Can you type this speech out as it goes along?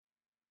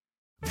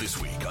This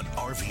week on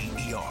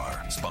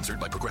RVER, sponsored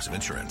by Progressive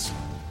Insurance.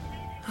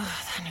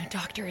 That new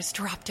doctor is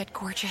drop-dead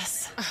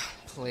gorgeous.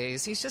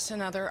 Please, he's just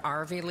another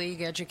RV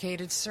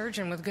League-educated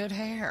surgeon with good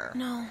hair.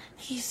 No,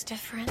 he's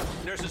different.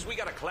 Nurses, we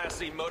got a Class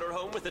C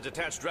motorhome with a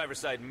detached driver's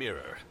side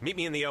mirror. Meet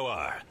me in the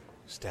OR.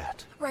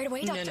 Stat. Right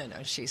away, doctor.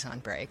 No, she's on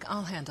break.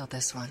 I'll handle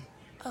this one.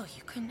 Oh,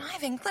 you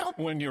conniving little...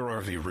 When your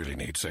RV really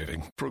needs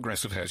saving,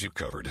 Progressive has you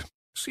covered.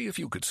 See if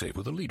you could save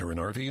with a leader in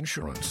RV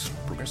insurance.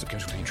 Progressive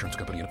Casualty Insurance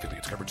Company and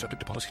affiliates, covered subject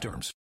to policy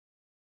terms.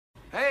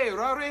 Hey,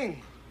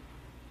 Roaring.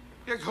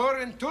 Jeg har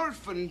en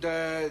turf and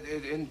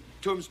in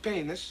Tom's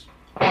penis.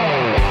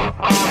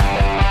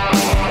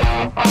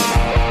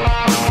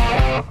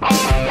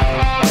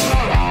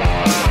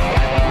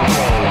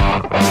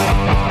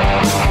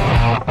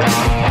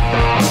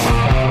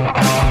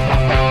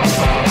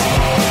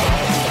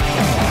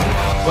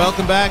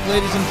 Welcome back,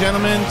 ladies and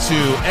gentlemen,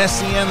 to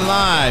SEN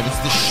Live. It's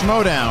the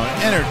Schmodown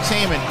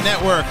Entertainment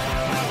Network.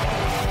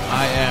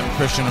 I am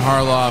Christian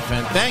Harloff,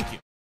 and thank you.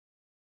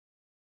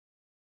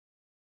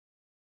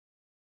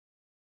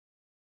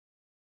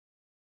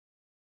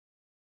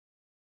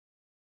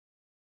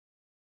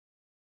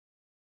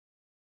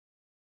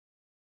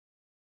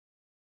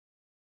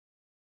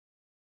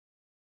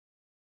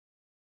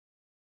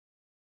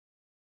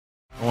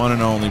 One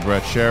and only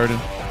Brett Sheridan.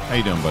 How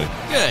you doing, buddy?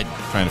 Good.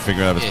 Trying to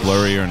figure out if it's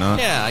blurry or not?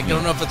 Yeah, I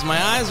don't know if it's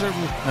my eyes or...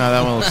 No,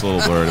 that one looks a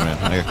little blurry, man.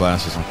 I got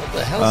glasses on. What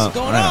the hell's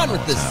going on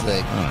with this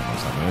thing? I don't know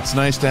what's happening. It's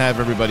nice to have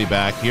everybody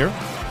back here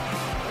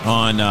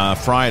on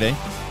Friday,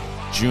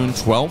 June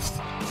 12th,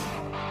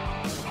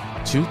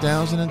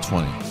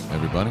 2020,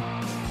 everybody.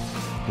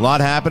 A lot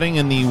happening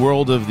in the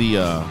world of the,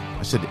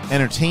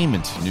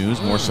 entertainment news,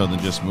 more so than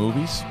just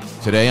movies.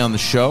 Today on the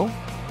show,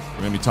 we're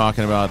going to be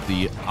talking about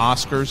the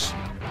Oscars.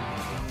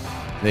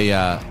 They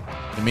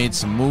made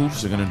some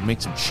moves. They're going to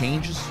make some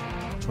changes.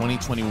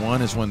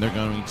 2021 is when they're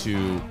going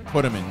to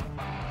put them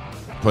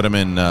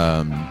in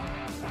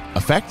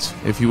effect,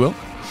 if you will.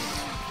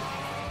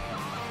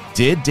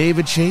 Did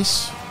David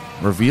Chase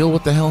reveal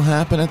what the hell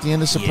happened at the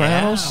end of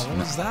Sopranos? Yeah, what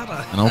was that?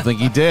 I don't think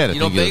he did. You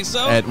don't think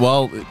so?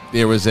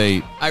 There was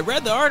a... I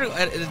read the article.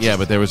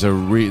 But there was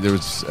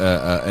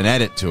an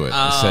edit to it.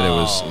 It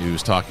said he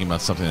was talking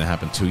about something that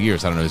happened 2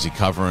 years. I don't know. Is he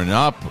covering it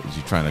up? Is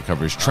he trying to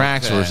cover his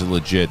tracks? Or is it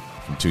legit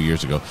from 2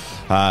 years ago?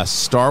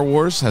 Star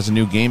Wars has a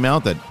new game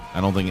out that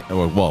I don't think...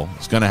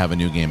 it's going to have a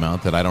new game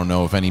out that I don't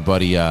know if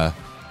anybody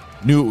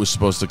knew it was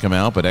supposed to come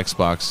out, but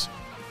Xbox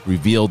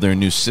revealed their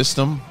new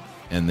system,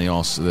 and they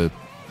also...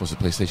 was it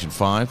PlayStation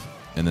 5?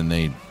 And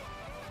then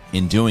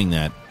in doing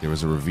that, there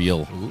was a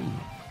reveal. Ooh.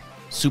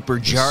 Super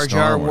Jar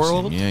Jar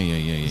World?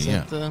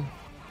 Yeah.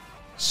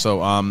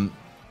 So,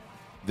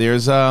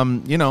 there's,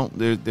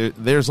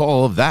 there's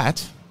all of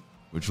that,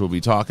 which we'll be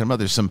talking about.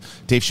 There's some...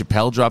 Dave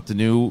Chappelle dropped a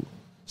new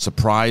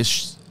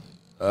surprise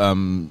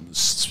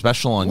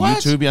special on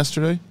YouTube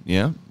yesterday.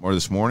 Yeah, or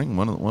this morning.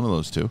 One of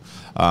those two.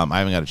 I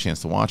haven't got a chance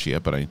to watch it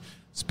yet, but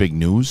it's big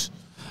news.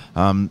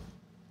 And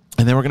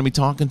then we're going to be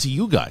talking to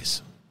you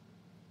guys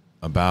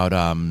about,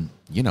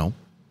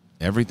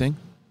 everything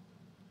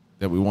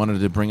that we wanted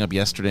to bring up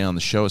yesterday on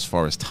the show as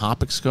far as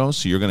topics go.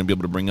 So you're going to be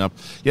able to bring up...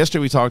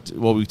 Yesterday we talked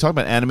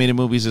about animated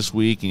movies this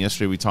week, and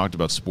yesterday we talked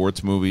about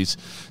sports movies.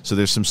 So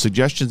there's some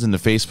suggestions in the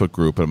Facebook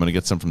group, and I'm going to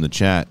get some from the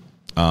chat.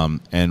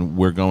 And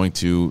we're going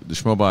to... The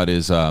Schmobot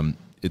is...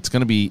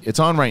 It's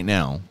on right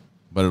now,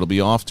 but it'll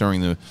be off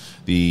during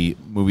the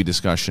movie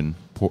discussion...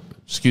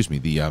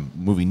 the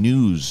movie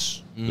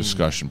news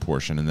discussion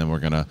portion, and then we're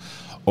going to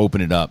open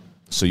it up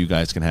so you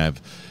guys can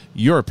have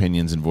your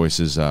opinions and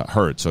voices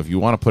heard. So if you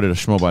want to put a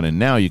Schmobot in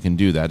now, you can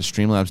do that. It's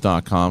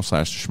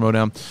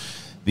streamlabs.com/Schmodown.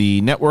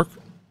 The network,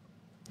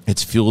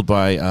 it's fueled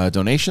by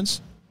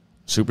donations,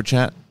 Super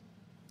Chat,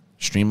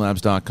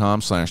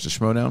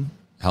 streamlabs.com/Schmodown.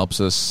 Helps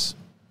us,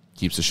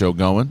 keeps the show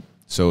going.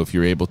 So if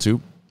you're able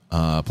to,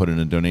 put in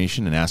a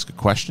donation and ask a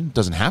question.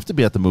 Doesn't have to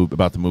be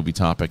about the movie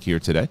topic here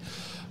today,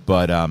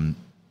 but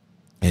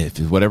if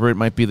whatever it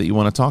might be that you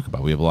want to talk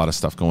about. We have a lot of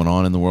stuff going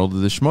on in the world of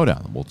the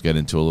Schmodown. We'll get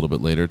into a little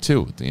bit later,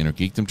 too, with the Inner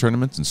Geekdom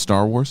tournaments and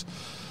Star Wars.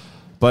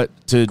 But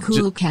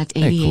Cool Cat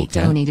 88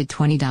 donated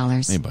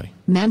 $20. Hey, buddy.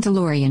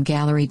 Mandalorian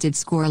Gallery did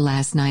score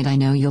last night. I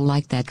know you'll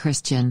like that,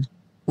 Christian.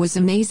 Was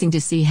amazing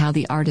to see how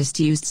the artist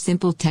used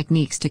simple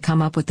techniques to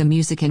come up with the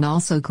music, and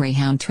also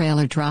Greyhound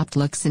trailer dropped.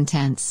 Looks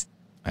intense.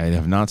 I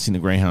have not seen the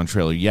Greyhound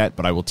trailer yet,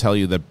 but I will tell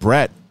you that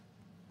Brett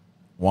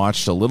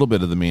watched a little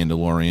bit of the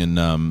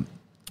Mandalorian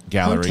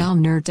Gallery. Hotel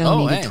Nerd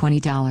donated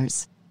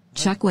 $20.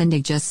 Chuck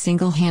Wendig just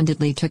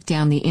single-handedly took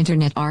down the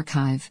Internet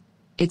Archive.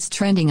 It's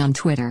trending on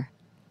Twitter.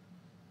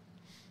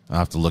 I'll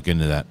have to look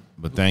into that,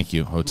 but thank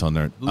you, Hotel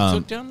Nerd. Who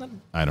took down the...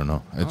 I don't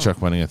know. Chuck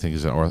Wendig, I think,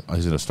 is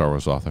a Star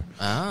Wars author.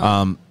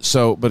 Oh.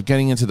 But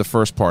getting into the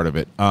first part of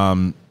it,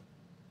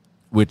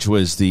 which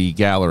was the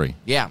gallery.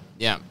 Yeah.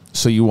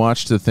 So you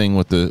watched the thing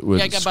with the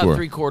I got score. about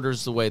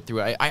three-quarters the way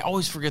through. I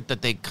always forget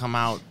that they come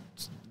out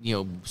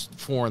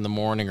 4 in the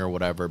morning or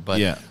whatever.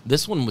 But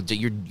this one,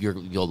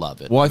 you'll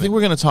love it. Well, I think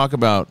we're going to talk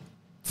about,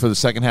 for the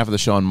second half of the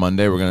show on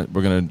Monday, we're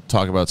going to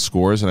talk about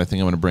scores, and I think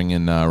I'm going to bring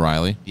in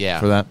Riley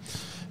for that.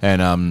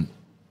 And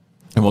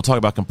we'll talk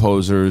about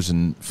composers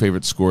and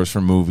favorite scores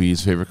for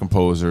movies, favorite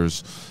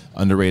composers,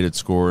 underrated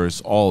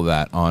scores, all of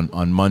that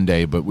on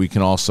Monday. But we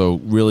can also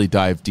really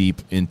dive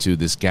deep into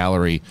this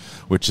gallery,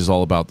 which is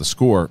all about the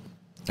score.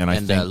 And I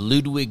think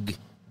Ludwig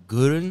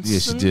Göransson.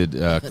 Yes, he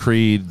did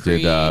Creed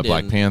did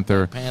Black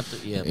Panther.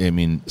 Yeah. I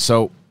mean,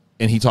 so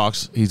and he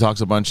talks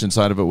a bunch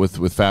inside of it with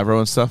Favreau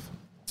and stuff.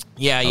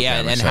 Yeah, Okay, yeah,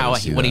 I'm and excited how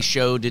to see when he that.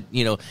 showed it,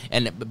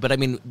 but I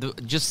mean,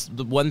 just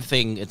the one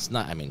thing, it's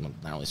not, I mean,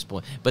 not really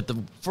spoil, but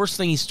the first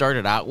thing he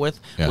started out with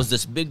was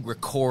this big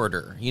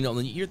recorder.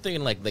 And you're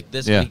thinking like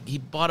this. Yeah. He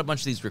bought a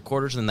bunch of these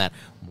recorders and that,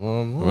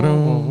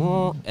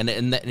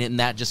 and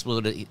that just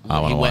was he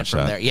went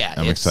from there. Yeah,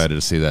 I'm excited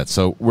to see that.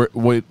 So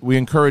we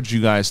encourage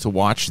you guys to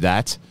watch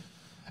that,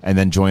 and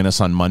then join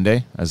us on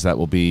Monday, as that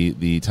will be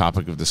the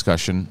topic of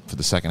discussion for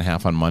the second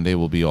half on Monday.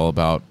 Will be all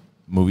about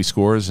movie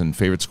scores and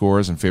favorite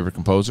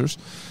composers.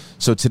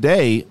 So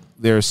today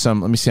there's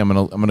some. Let me see. I'm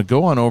gonna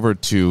go on over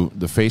to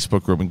the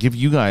Facebook group and give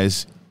you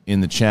guys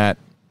in the chat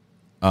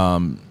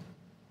what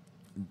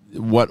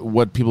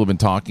people have been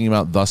talking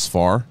about thus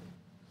far.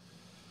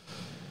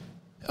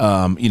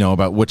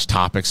 About which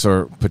topics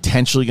are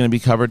potentially going to be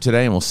covered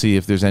today, and we'll see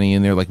if there's any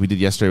in there, like we did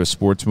yesterday with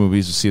sports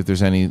movies. We'll see if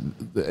there's any.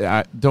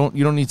 You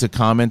don't need to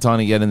comment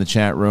on it yet in the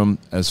chat room,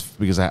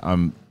 because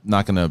I'm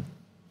not going to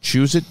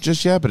choose it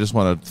just yet, but I just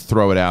want to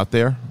throw it out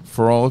there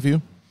for all of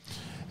you.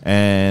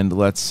 And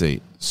let's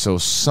see. So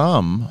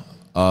some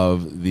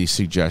of the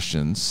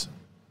suggestions.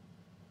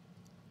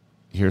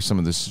 Here's some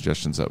of the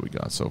suggestions that we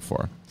got so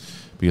far,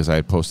 because I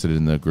had posted it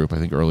in the group, I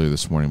think, earlier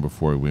this morning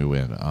before we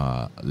went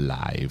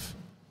live.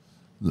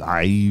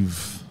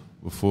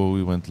 Before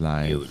we went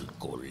live. You'll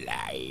go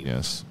live.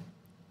 Yes.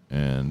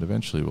 And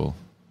eventually we'll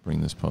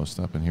bring this post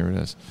up, and here it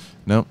is.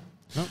 Nope.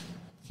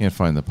 Can't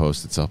find the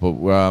post itself.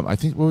 But I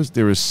think it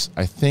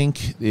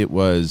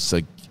was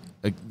like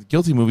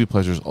Guilty Movie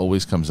Pleasures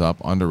always comes up.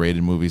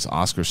 Underrated movies,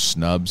 Oscar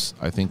snubs,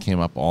 I think,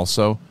 came up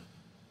also.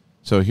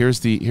 So here are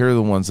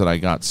the ones that I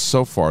got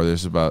so far.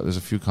 There's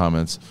a few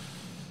comments.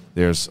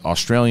 There's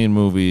Australian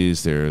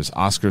movies. There's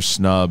Oscar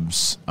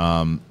snubs.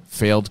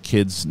 Failed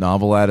kids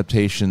novel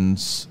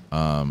adaptations,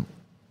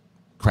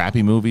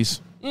 crappy movies.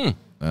 I don't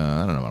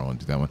know if I want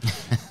to do that one.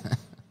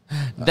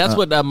 That's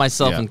what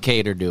myself and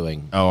Kate are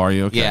doing. Oh, are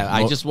you? Okay. Yeah,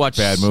 I just watched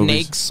bad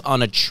Snakes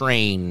on a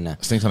Train.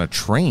 Snakes on a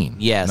Train?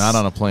 Yes. Not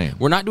on a plane.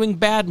 We're not doing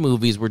bad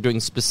movies. We're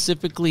doing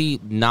specifically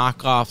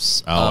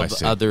knockoffs of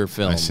other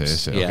films. I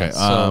see. Yeah, okay.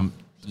 so,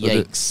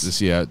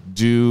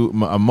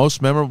 yikes.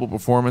 Most memorable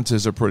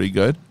performances are pretty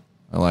good.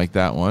 I like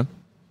that one.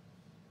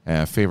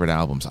 Favorite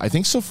albums. I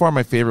think so far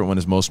my favorite one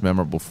is most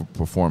memorable for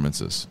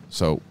performances.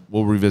 So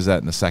we'll revisit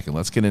that in a second.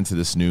 Let's get into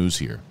this news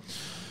here,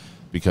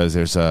 because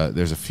there's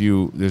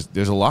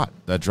a lot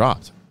that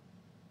dropped.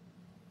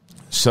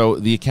 So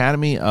the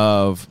Academy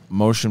of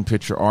Motion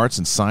Picture Arts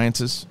and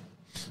Sciences,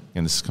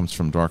 and this comes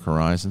from Dark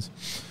Horizons,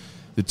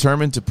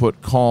 determined to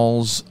put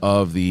calls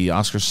of the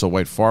Oscars So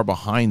White far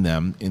behind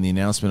them in the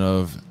announcement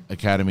of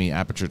Academy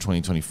Aperture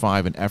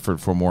 2025, an effort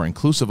for a more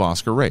inclusive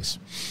Oscar race.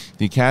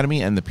 The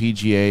Academy and the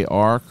PGA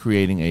are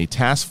creating a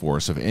task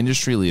force of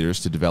industry leaders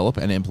to develop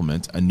and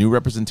implement a new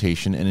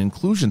representation and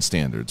inclusion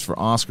standards for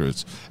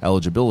Oscars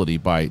eligibility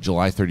by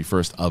July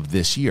 31st of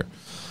this year.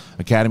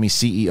 Academy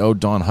CEO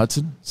Don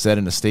Hudson said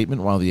in a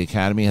statement, "While the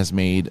Academy has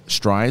made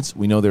strides,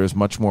 we know there is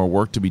much more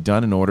work to be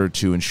done in order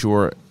to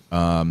ensure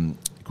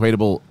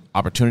equitable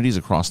opportunities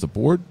across the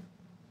board.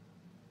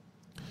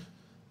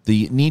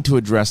 The need to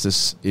address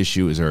this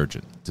issue is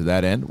urgent. To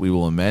that end, we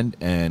will amend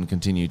and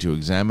continue to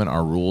examine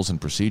our rules and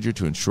procedure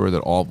to ensure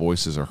that all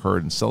voices are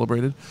heard and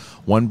celebrated.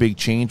 One big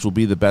change will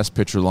be the Best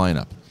Picture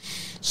lineup.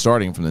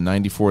 Starting from the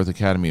 94th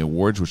Academy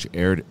Awards, which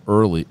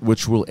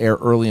will air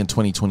early in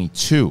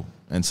 2022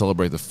 and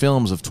celebrate the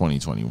films of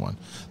 2021.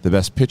 The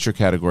Best Picture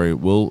category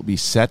will be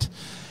set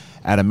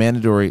at a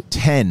mandatory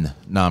 10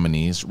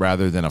 nominees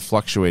rather than a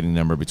fluctuating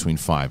number between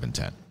 5 and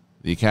 10.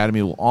 The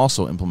Academy will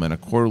also implement a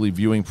quarterly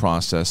viewing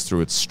process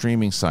through its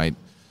streaming site,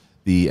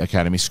 the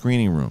Academy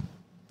Screening Room.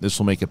 This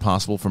will make it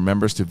possible for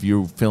members to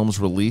view films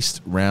released,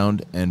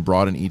 round, and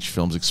broaden each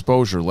film's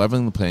exposure,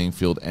 leveling the playing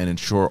field, and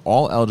ensure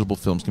all eligible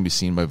films can be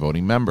seen by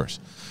voting members.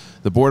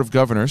 The Board of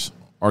Governors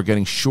are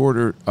getting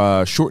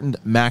shortened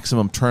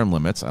maximum term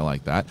limits. I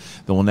like that.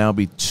 There will now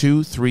be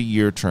 2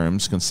 3-year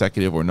terms,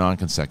 consecutive or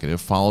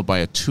non-consecutive, followed by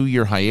a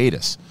 2-year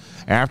hiatus,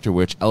 after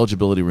which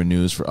eligibility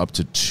renews for up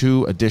to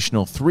 2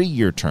 additional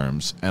 3-year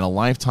terms and a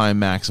lifetime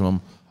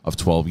maximum of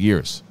 12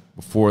 years.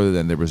 Before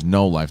then, there was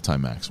no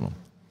lifetime maximum.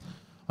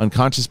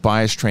 Unconscious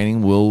bias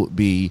training will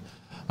be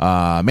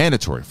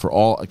mandatory for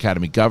all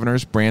Academy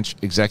governors, branch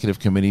executive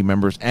committee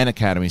members, and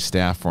Academy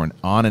staff on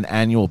an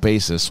annual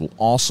basis. Will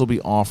also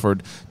be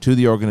offered to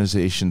the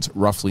organization's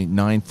roughly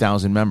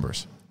 9,000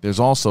 members. There's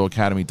also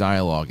Academy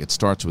Dialogue. It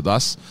starts with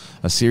us,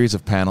 a series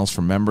of panels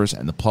for members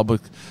and the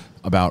public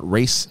about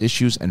race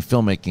issues and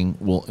filmmaking.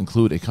 Will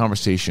include a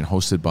conversation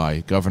hosted by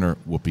Governor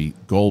Whoopi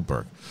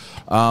Goldberg.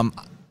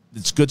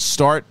 It's a good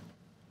start.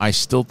 I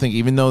still think,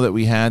 even though that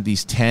we had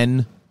these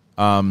 10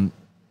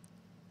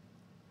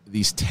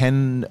 these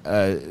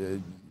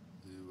 10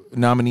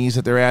 nominees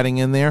that they're adding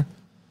in there,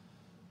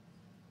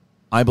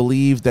 I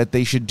believe that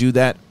they should do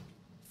that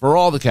for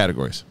all the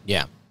categories.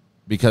 Yeah.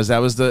 Because that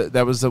was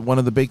the one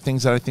of the big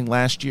things that I think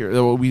last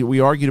year we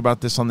argued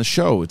about this on the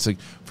show. It's like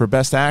for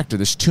Best Actor,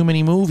 there's too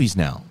many movies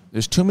now.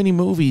 There's too many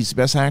movies.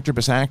 Best Actor,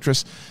 Best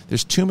Actress.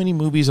 There's too many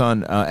movies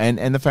on,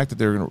 and the fact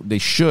that they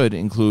should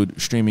include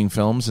streaming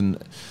films,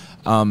 and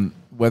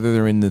whether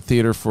they're in the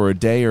theater for a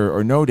day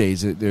or no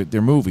days,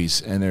 they're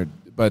movies,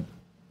 but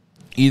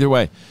either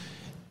way,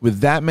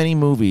 with that many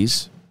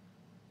movies,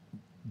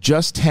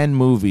 just 10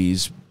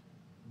 movies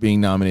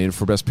being nominated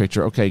for Best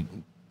Picture. Okay,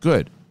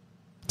 good.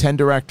 10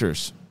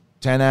 directors,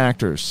 10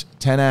 actors,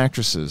 10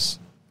 actresses,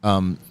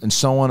 and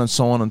so on and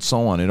so on and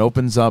so on. It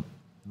opens up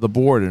the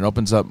board and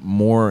opens up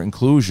more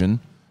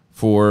inclusion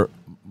for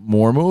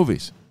more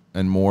movies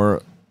and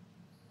more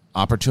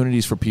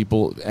opportunities for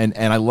people. And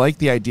I like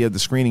the idea of the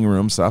screening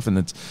room stuff, and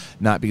it's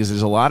not because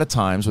there's a lot of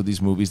times with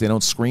these movies, they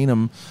don't screen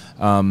them.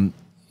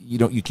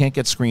 You can't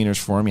get screeners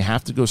for them. You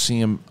have to go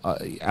see them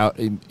out,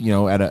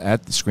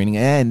 at the screening.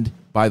 And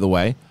by the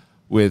way,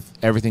 with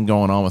everything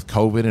going on with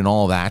COVID and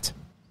all that,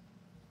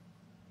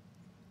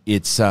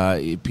 it's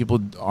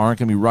people aren't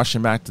going to be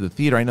rushing back to the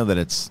theater. I know that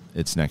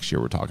it's next year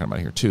we're talking about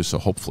here too. So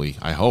hopefully,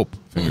 I hope,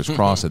 fingers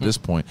crossed at this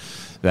point,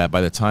 that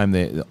by the time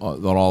that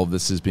all of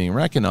this is being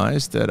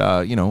recognized, that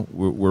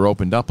we're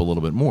opened up a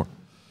little bit more.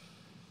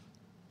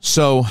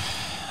 So,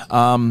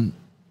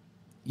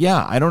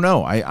 yeah, I don't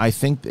know. I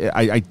think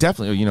I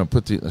definitely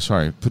put the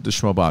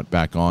Schmobot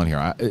back on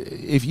here.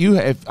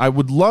 If I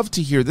would love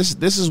to hear this.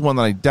 This is one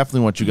that I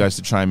definitely want you guys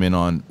to chime in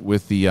on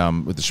with the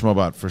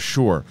Schmobot for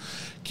sure.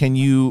 Can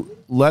you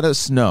let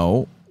us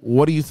know,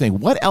 what do you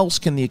think? What else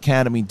can the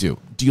Academy do?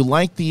 Do you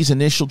like these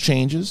initial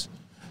changes?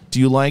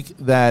 Do you like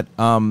that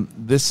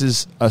this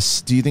is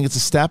do you think it's a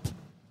step,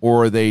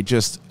 or are they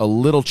just a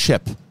little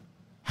chip?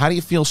 How do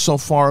you feel so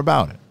far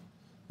about it?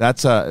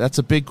 That's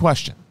a big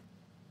question.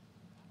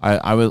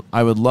 I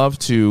would love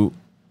to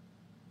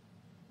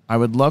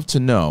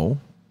know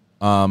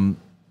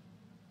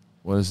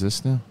what is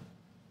this now?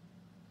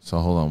 So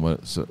hold on,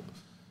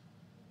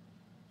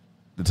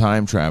 the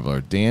Time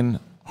Traveler, Dan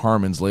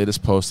Harmon's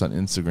latest post on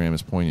Instagram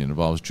is poignant. It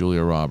involves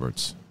Julia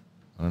Roberts.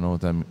 I don't know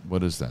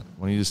what is that?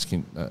 When you just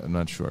I'm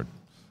not sure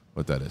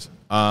what that is.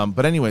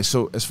 But anyway,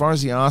 so as far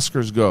as the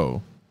Oscars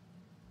go,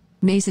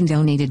 Mason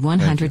donated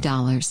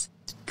 $100.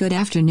 Good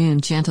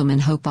afternoon, gentlemen.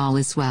 Hope all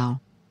is well.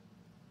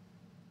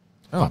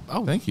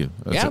 Oh, thank you.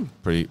 That's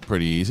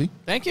pretty easy.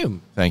 Thank you.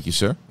 Thank you,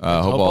 sir.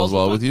 Hope all is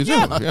well with you too.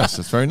 Yeah. Yes,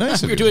 that's very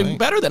nice of you. You're doing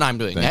better than I'm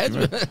doing.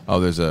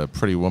 There's a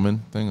Pretty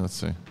Woman thing.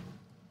 Let's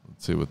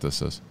see what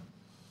this is.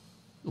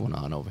 What's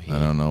going on over here? I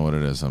don't know what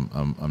it is.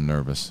 I'm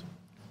nervous.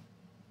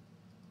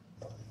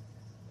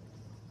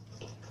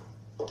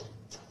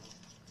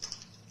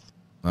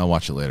 I'll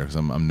watch it later because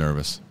I'm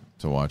nervous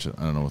to watch it.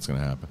 I don't know what's going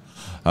to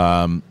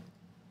happen.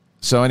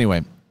 So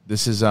anyway,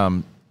 this is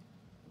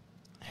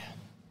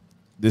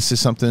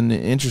something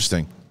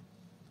interesting.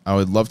 I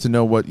would love to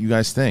know what you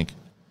guys think.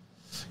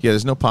 Yeah,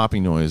 there's no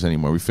popping noise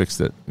anymore. We fixed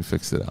it.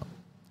 Out.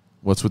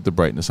 What's with the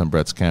brightness on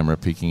Brett's camera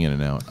peeking in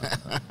and out?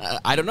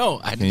 I don't know.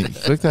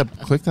 Click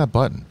that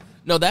button.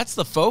 No, that's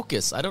the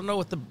focus. I don't know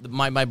what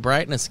my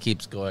brightness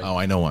keeps going. Oh,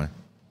 I know why.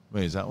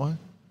 Wait, is that why?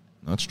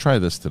 Let's try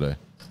this today.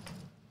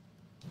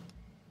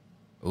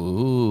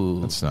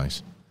 Ooh, that's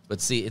nice. But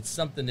see, it's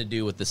something to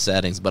do with the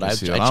settings. But I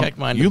checked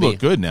mine. You look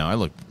good now. I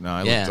look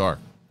dark.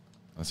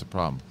 That's a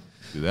problem.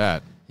 Do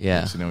that.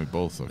 Yeah. So now we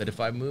both look. But if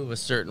I move a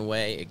certain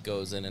way, it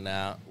goes in and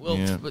out. Well,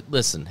 but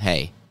listen,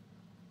 hey.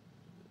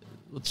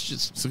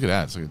 Let's look at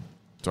that. It's like a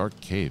dark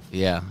cave.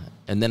 Yeah.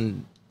 And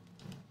then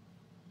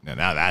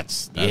now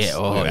that's yeah.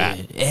 Look at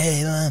that.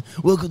 Hey, man,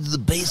 welcome to the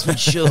basement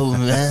show,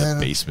 man.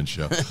 The basement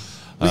show.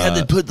 We had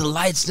to put the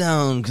lights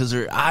down because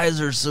her eyes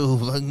are so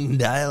fucking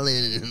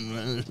dilated.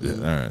 Yeah,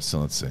 all right, so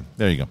let's see.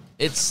 There you go.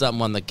 It's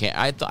someone that can't.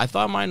 I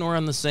thought mine were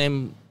on the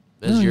same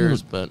as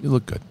yours, but you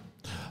look good.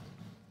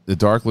 The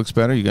dark looks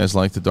better. You guys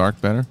like the dark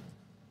better?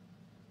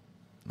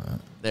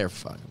 They're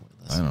fucking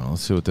with us. I don't know.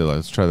 Let's see what they like.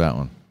 Let's try that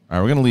one. All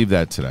right, we're gonna leave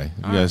that today.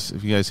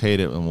 If you guys hate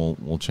it, then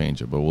we'll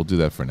change it, but we'll do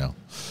that for now.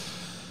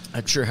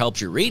 That sure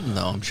helps your reading,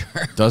 though. I'm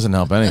sure. Doesn't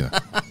help anything.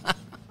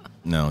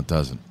 No, it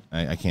doesn't.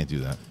 I can't do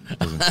that. It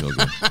doesn't feel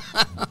good.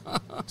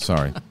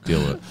 Sorry, deal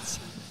with it.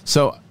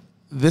 So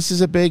this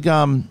is a big.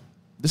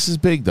 This is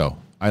big, though.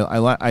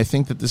 I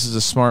think that this is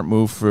a smart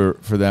move for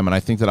them, and I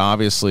think that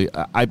obviously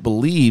I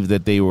believe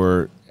that they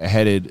were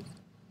headed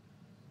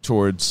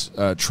towards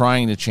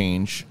trying to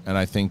change, and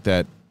I think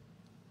that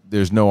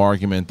there's no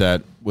argument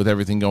that with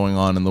everything going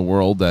on in the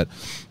world that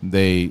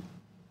they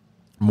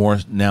more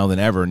now than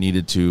ever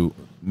needed to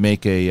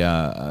make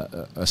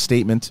a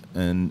statement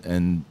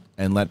and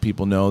let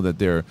people know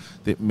that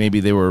maybe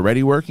they were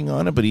already working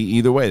on it, but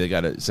either way they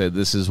got to say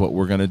this is what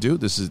we're going to do.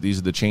 These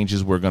are the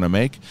changes we're going to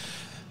make,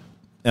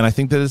 and I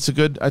think that it's a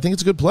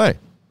good play.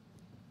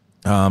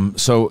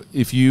 So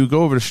if you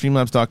go over to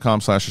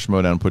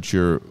streamlabs.com/Schmodown and put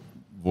your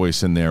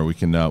voice in there, we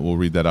can we'll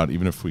read that out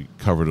even if we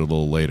covered it a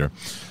little later.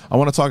 I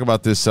want to talk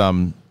about this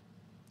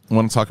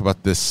want to talk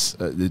about this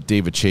the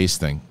David Chase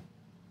thing.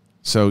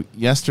 So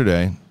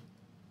yesterday,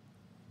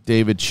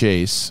 David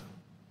Chase,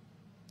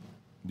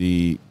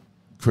 the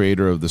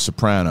creator of The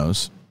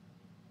Sopranos,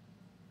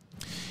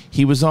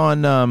 he was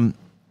on.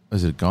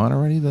 Is it gone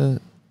already?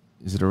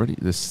 Is it already?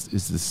 Is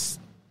this?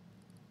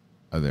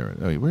 Oh, there.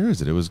 Oh, where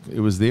is it? It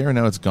was there, and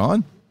now it's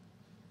gone.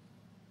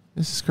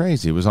 This is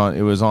crazy. It was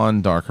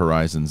on Dark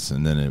Horizons,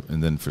 and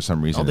then for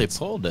some reason, they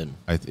pulled it.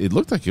 It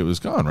looked like it was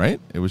gone. Right?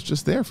 It was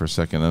just there for a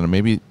second, and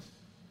maybe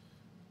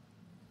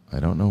I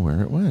don't know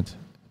where it went.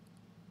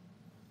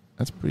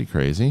 That's pretty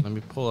crazy. Let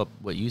me pull up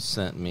what you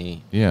sent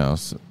me. Yeah.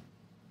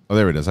 Oh,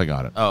 there it is. I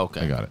got it. Oh,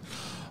 okay. I got it.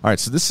 All right.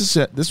 So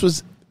this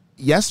was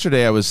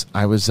yesterday. I was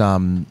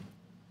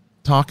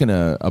talking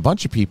to a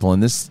bunch of people in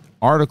this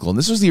article, and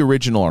this was the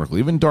original article.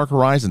 Even Dark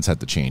Horizons had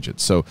to change it.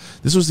 So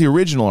this was the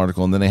original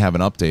article, and then they have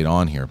an update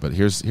on here. But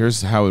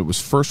here's how it was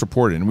first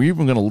reported, and we're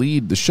even going to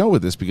lead the show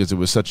with this because it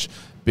was such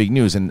big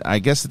news. And I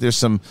guess that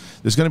there's going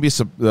to be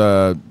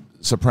a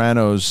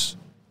Sopranos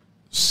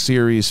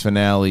series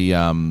finale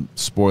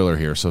spoiler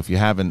here. So if you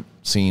haven't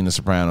seen The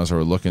Sopranos or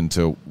are looking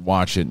to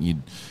watch it,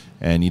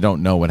 and you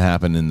don't know what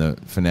happened in the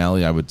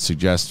finale, I would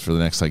suggest for the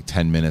next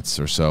 10 minutes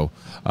or so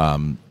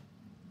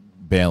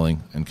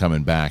bailing and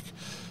coming back.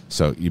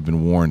 So you've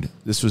been warned.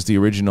 This was the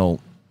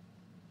original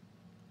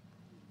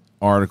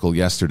article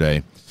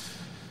yesterday.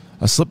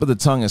 A slip of the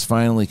tongue has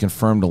finally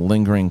confirmed a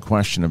lingering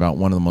question about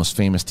one of the most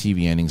famous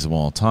TV endings of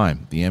all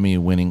time. The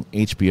Emmy-winning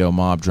HBO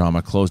mob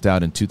drama closed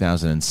out in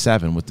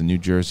 2007 with the New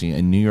Jersey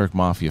and New York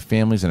mafia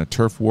families in a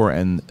turf war,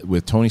 and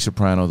with Tony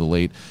Soprano, the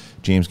late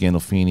James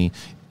Gandolfini,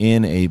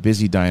 in a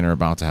busy diner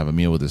about to have a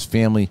meal with his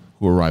family,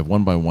 who arrive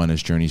one by one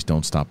as Journey's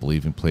Don't Stop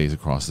Believing plays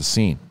across the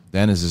scene.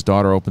 Then, as his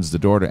daughter opens the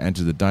door to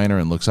enter the diner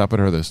and looks up at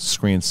her, the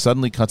screen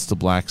suddenly cuts to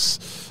black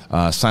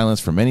silence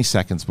for many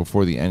seconds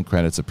before the end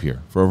credits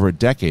appear. For over a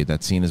decade,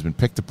 that scene has been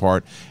picked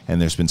apart,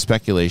 and there's been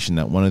speculation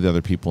that one of the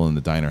other people in the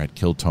diner had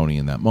killed Tony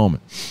in that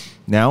moment.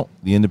 Now,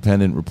 the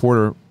Independent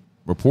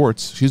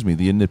reports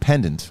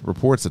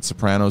that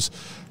Sopranos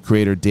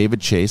creator David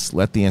Chase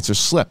let the answer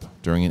slip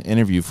during an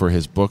interview for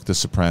his book, The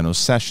Sopranos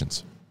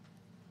Sessions.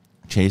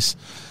 Chase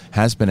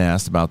has been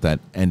asked about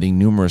that ending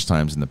numerous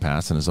times in the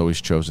past and has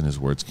always chosen his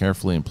words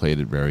carefully and played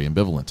it very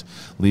ambivalent,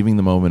 leaving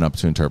the moment up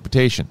to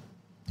interpretation.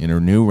 In her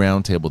new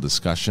roundtable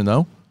discussion,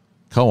 though,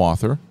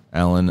 co-author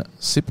Alan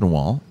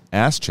Sippenwall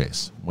asked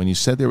Chase, when you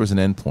said there was an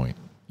end point,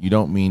 you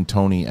don't mean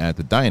Tony at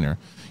the diner,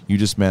 you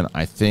just meant,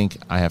 I think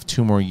I have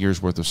 2 more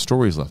years worth of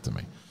stories left in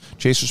me.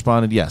 Chase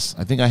responded, yes,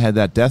 I think I had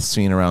that death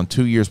scene around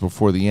 2 years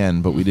before the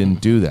end, but we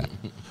didn't do that.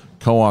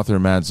 Co-author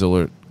Matt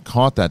Zillert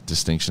caught that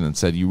distinction and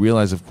said, you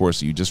realize, of course,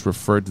 that you just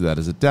referred to that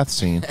as a death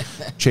scene.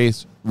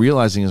 Chase,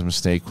 realizing his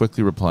mistake,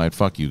 quickly replied,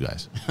 fuck you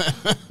guys.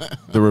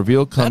 The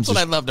reveal comes... That's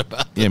what I loved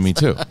about this. Yeah, me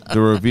too.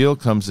 The reveal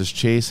comes as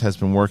Chase has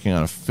been working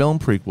on a film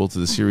prequel to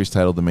the series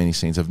titled The Many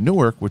Saints of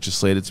Newark, which is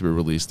slated to be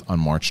released on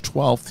March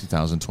 12,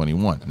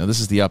 2021. Now,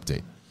 this is the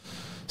update.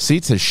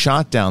 Seitz has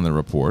shot down the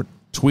report,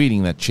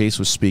 tweeting that Chase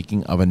was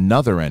speaking of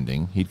another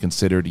ending he'd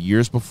considered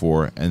years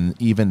before, and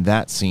even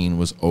that scene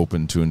was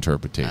open to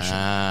interpretation.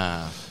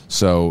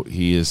 So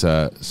he is,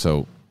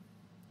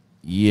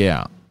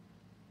 yeah.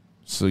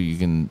 So you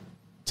can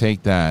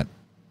take that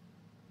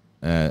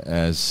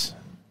as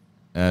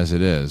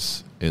it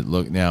is.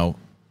 Now,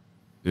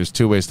 there's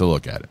 2 ways to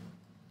look at it.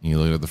 You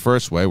look at it the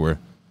first way where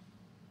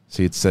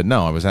Seitz said,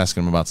 no, I was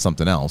asking him about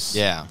something else.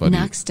 Yeah. But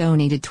Knox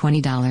donated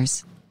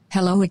 $20.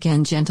 Hello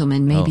again,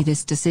 gentlemen. Maybe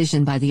this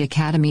decision by the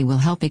Academy will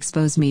help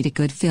expose me to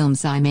good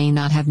films I may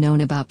not have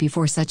known about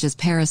before, such as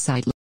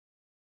Parasite.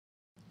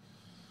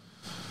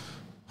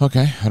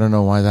 Okay, I don't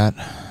know why that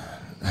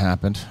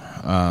happened.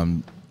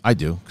 I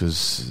do,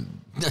 because...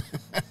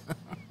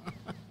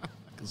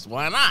 Because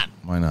why not?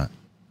 Why not?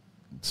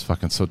 It's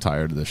fucking so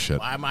tired of this shit.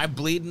 Why am I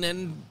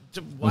bleeding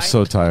I'm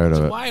so tired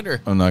of it.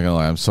 Wider? I'm not gonna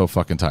lie. I'm so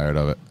fucking tired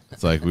of it.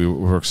 It's like we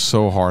work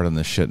so hard on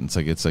this shit, and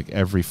it's like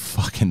every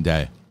fucking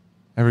day.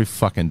 Every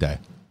fucking day.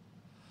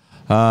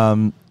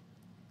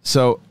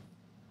 So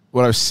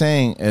what I was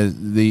saying is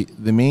the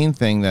main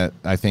thing that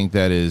I think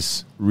that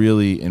is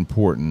really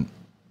important.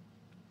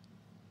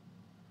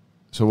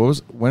 So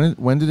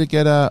when did it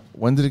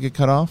get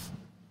cut off?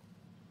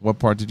 What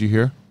part did you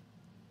hear?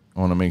 I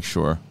want to make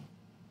sure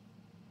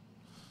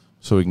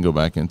so we can go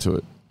back into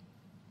it.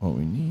 What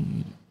we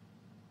need.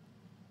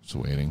 Just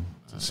waiting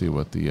to see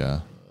what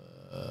the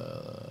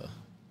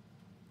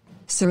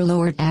Sir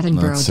Lord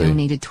Attenborough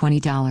donated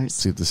 $20.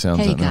 See if the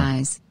sound's Hey out now.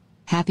 guys,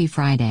 happy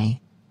Friday.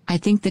 I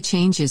think the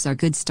changes are a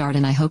good start,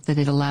 and I hope that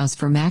it allows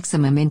for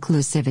maximum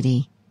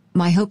inclusivity.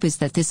 My hope is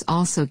that this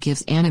also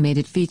gives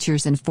animated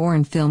features and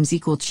foreign films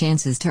equal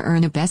chances to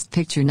earn a Best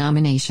Picture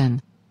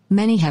nomination.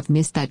 Many have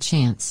missed that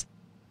chance.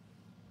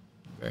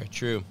 Very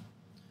true.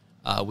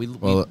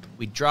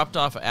 We dropped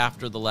off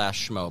after the last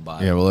schmo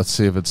by. Yeah, well, let's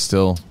see if it's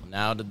still...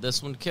 Now, did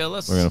this one kill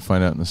us? We're going to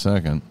find out in a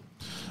second.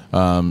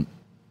 That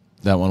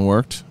one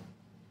worked.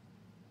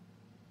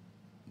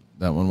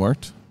 That one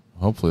worked.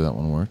 Hopefully that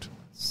one worked.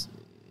 Let's see.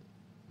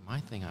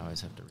 My thing, I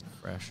always have to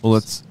refresh. Well,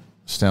 let's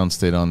Sound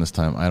stayed on this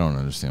time. I don't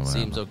understand what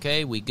Seems happened.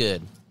 okay. We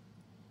good.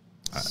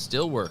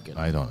 Still working.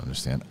 I don't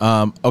understand.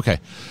 Okay,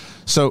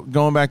 so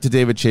going back to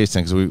David Chase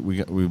thing, because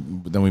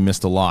we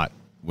missed a lot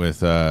with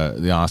the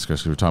Oscars,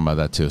 because we were talking about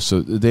that too. So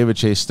the David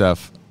Chase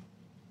stuff,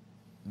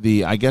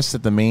 I guess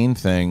that the main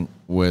thing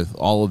with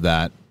all of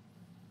that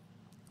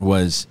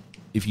was,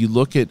 if you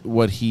look at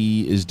what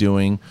he is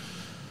doing,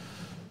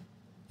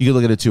 you can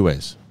look at it two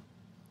ways.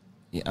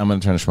 I'm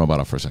going to turn the Schmobot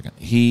off for a second.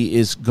 He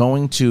is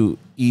going to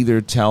either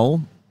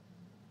tell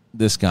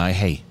this guy,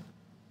 hey,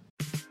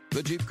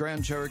 the Jeep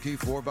Grand Cherokee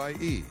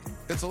 4xE.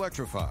 It's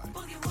electrified.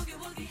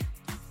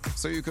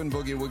 So you can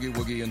boogie woogie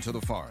woogie into the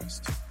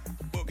forest.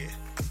 Boogie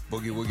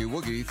woogie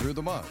woogie through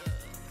the mud.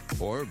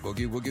 Or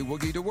boogie woogie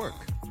woogie to work,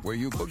 where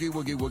you boogie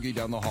woogie woogie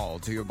down the hall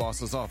to your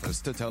boss's office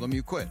to tell him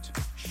you quit.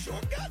 Sure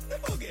got the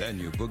boogie. Then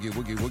you boogie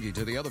woogie woogie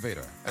to the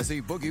elevator as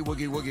he boogie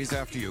woogie woogies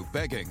after you,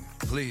 begging,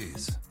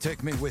 please,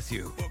 take me with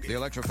you. Boogie. The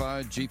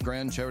electrified Jeep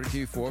Grand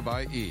Cherokee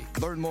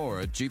 4xE. Learn more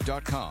at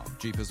Jeep.com.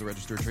 Jeep is a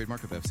registered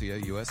trademark of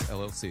FCA US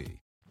LLC.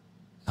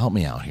 Help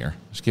me out here.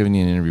 Just giving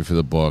you an interview for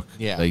the book.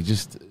 Yeah. Like,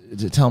 just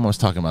tell him I was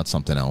talking about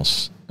something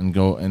else, and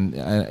go and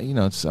I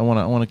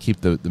want to keep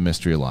the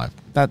mystery alive.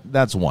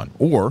 That's one.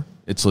 Or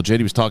it's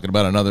legit. He was talking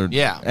about another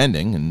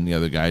ending, and the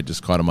other guy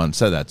just caught him on and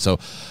said that. So,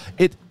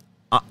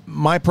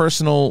 my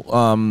personal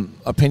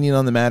opinion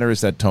on the matter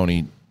is that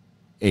Tony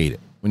ate it.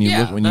 When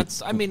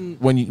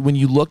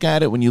you look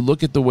at it, when you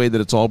look at the way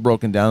that it's all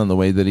broken down and the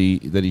way that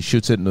he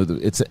shoots it,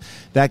 and it's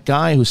that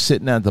guy who's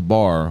sitting at the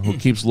bar who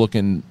keeps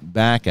looking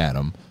back at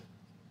him.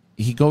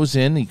 He goes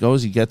in, he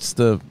gets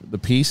the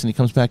piece, and he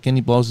comes back in,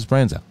 he blows his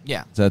brains out.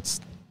 Yeah. That's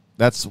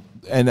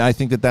and I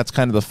think that's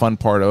kind of the fun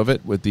part of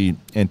it, with the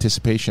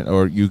anticipation,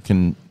 or you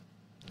can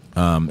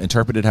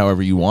interpret it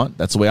however you want.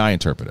 That's the way I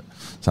interpret it.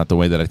 It's not the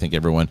way that I think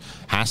everyone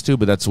has to,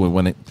 but that's the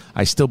way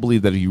I still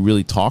believe that you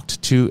really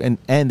talked to,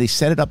 and they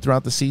set it up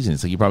throughout the season.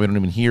 It's like you probably don't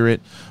even hear it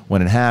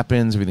when it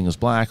happens. Everything goes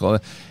black. All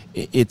that.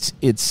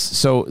 It's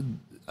so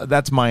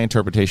that's my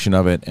interpretation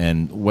of it,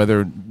 and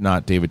whether or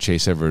not David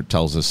Chase ever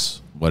tells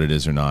us what it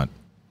is or not,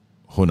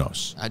 who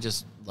knows? I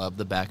just love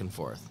the back and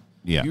forth.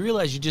 Yeah. You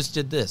realize you just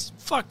did this.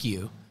 Fuck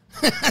you.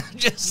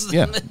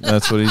 Yeah,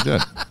 that's what he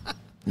did.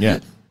 Yeah.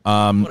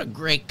 What a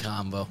great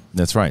combo.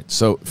 That's right.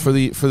 So for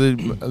the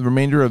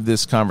remainder of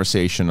this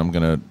conversation, I'm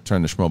going to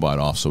turn the Schmobot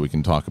off so we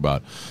can talk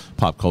about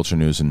pop culture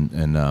news and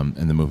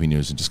the movie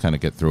news, and just kind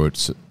of get through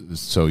it,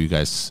 so you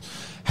guys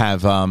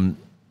have all,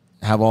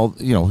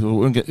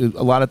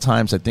 a lot of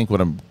times I think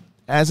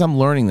as I'm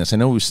learning this, I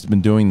know we've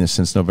been doing this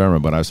since November,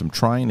 but as I'm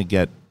trying to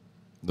get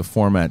the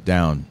format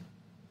down,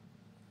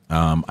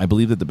 I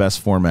believe that the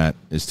best format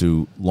is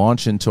to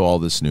launch into all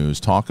this news,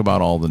 talk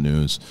about all the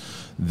news,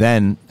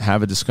 then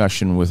have a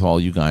discussion with all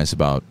you guys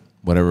about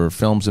whatever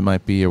films it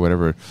might be or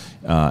whatever,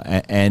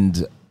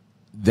 and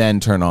then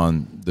turn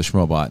on the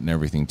Schmobot and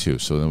everything too.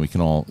 So then we can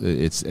all,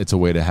 it's a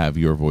way to have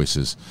your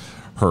voices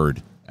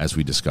heard as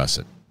we discuss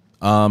it.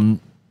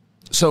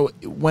 So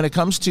when it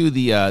comes to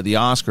the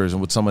Oscars and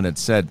what someone had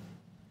said,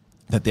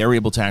 that they're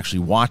able to actually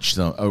watch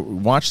them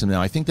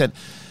now, I think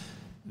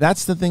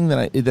that's the thing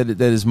that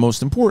is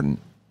most important.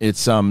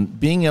 It's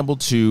being able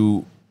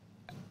to,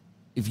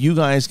 if you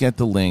guys get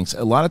the links,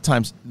 a lot of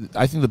times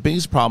I think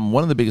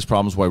one of the biggest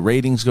problems why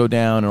ratings go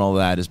down and all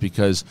that is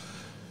because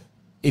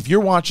if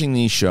you're watching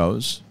these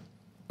shows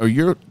or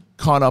you're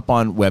caught up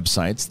on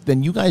websites,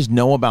 then you guys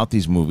know about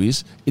these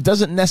movies. It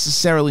doesn't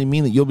necessarily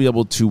mean that you'll be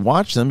able to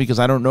watch them, because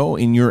I don't know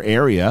in your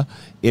area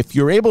if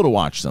you're able to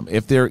watch them,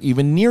 if they're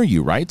even near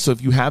you, right? So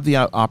if you have the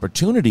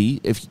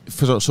opportunity,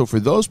 for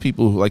those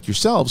people like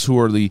yourselves who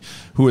are the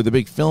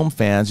big film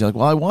fans, you're like,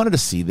 well, I wanted to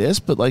see this,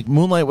 but like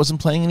Moonlight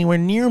wasn't playing anywhere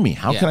near me.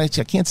 How can I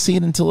can't see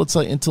it until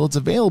it's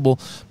available.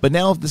 But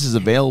now if this is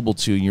available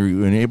to you,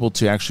 you're able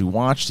to actually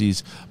watch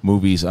these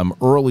movies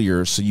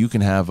earlier, so you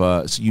can have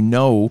so you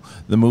know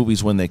the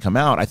movies when they come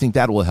out. I think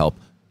that will help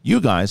you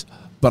guys,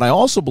 but I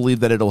also believe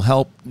that it'll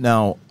help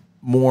now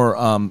more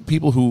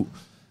people who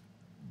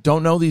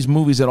don't know these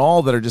movies at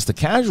all, that are just the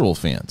casual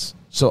fans.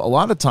 So a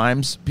lot of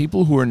times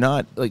people who are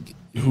not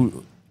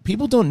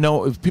people don't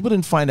know, if people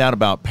didn't find out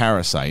about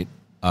Parasite,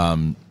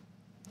 the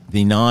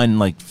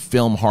non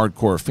film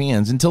hardcore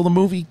fans, until the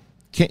movie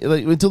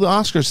until the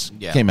Oscars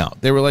came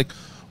out. They were like,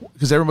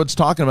 because everyone's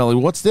talking about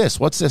what's this,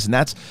 and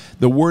that's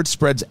the word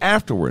spreads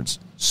afterwards.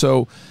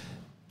 So,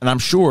 and I'm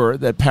sure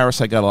that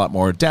Parasite got a lot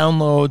more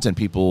downloads and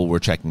people were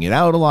checking it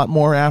out a lot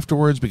more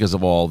afterwards because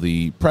of all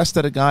the press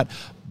that it got.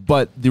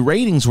 But the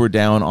ratings were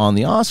down on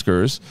the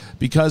Oscars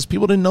because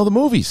people didn't know the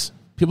movies.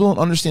 People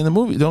don't understand the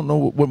movie, don't know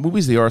what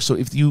movies they are. So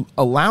if you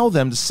allow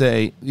them to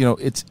say,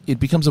 it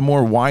becomes a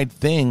more wide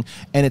thing,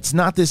 and it's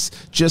not this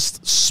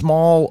just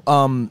small,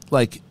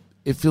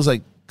 it feels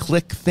like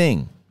click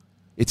thing.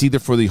 It's either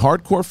for the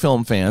hardcore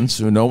film fans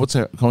who know what's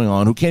going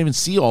on, who can't even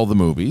see all the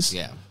movies.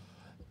 Yeah.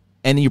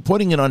 And you're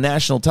putting it on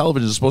national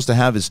television. It's supposed to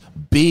have this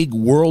big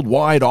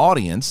worldwide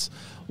audience.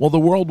 Well, the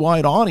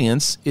worldwide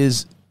audience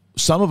is,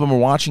 some of them are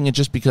watching it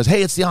just because,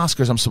 hey, it's the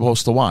Oscars, I'm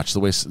supposed to watch,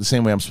 the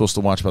same way I'm supposed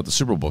to watch about the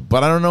Super Bowl.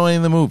 But I don't know any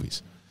of the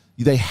movies.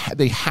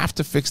 They have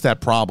to fix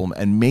that problem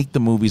and make the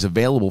movies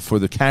available for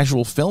the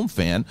casual film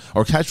fan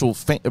or casual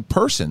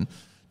person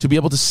to be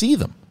able to see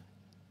them.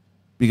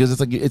 Because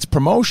it's like it's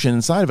promotion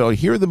inside of it. Oh,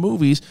 here are the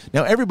movies.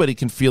 Now everybody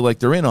can feel like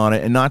they're in on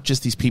it and not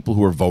just these people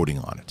who are voting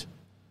on it,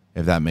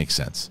 if that makes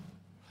sense.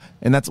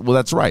 And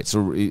that's right.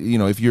 So,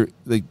 if you're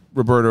like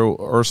Roberto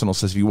Arsenal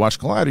says, if you watch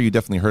Collider, you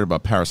definitely heard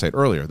about Parasite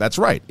earlier. That's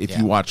right. If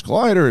you watch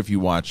Collider, if you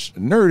watch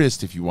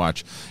Nerdist, if you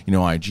watch,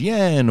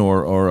 IGN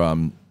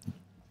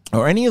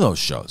or any of those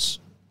shows,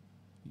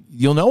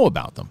 you'll know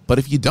about them. But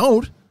if you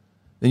don't,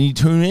 then you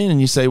tune in and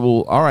you say,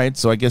 well, all right,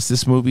 so I guess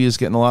this movie is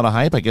getting a lot of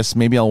hype. I guess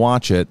maybe I'll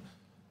watch it.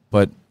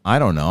 But I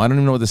don't know. I don't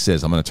even know what this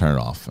is. I'm going to turn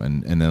it off,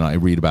 and then I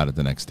read about it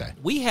the next day.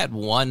 We had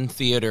one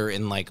theater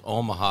in,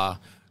 Omaha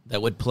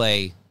that would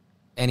play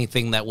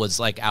anything that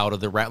was, out of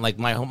the round. Like,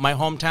 my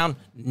hometown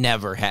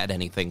never had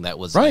anything that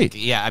was, right.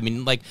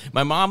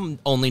 My mom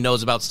only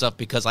knows about stuff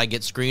because I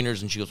get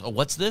screeners, and she goes, oh,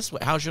 what's this?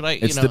 How should I,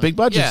 It's the big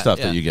budget stuff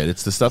that you get.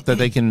 It's the stuff that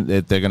they're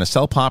going to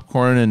sell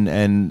popcorn,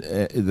 and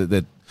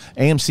that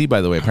AMC, by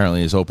the way,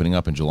 apparently is opening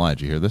up in July.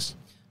 Did you hear this?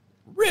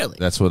 Really?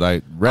 That's what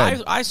I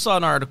read. I saw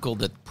an article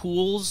that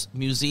pools,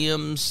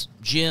 museums,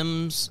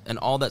 gyms, and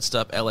all that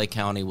stuff, LA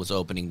County was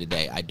opening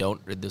today. I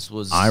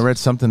read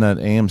something that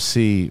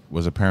AMC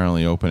was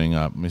apparently opening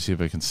up. Let me see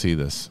if I can see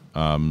this.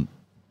 But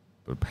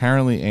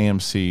apparently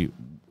AMC,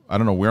 I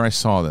don't know where I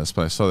saw this,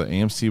 but I saw that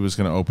AMC was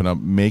going to open up,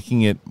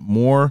 making it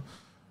more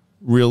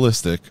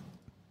realistic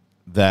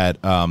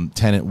that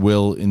Tenet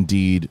will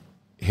indeed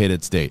hit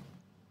its date.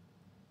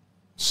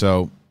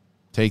 So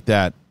take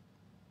that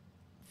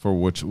for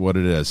what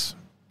it is.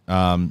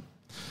 The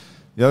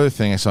other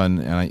thing I saw,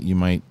 and I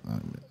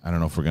don't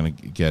know if we're going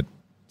to get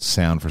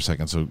sound for a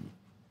second, so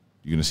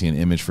you're going to see an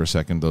image for a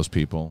second. Those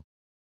people.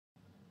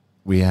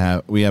 We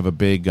have a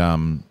big we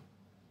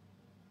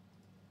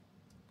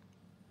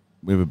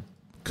have a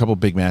couple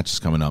big matches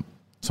coming up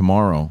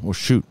tomorrow. Well,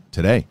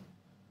 today.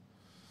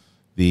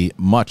 The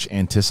much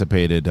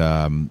anticipated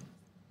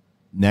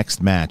next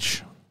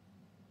match.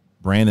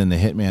 Brandon the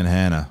Hitman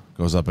Hanna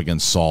goes up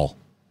against Saul.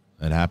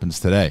 It happens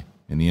today.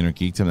 In the Inner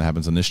Geekdom, that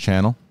happens on this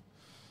channel.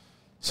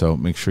 So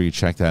make sure you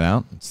check that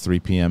out. It's 3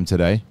 p.m.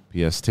 today,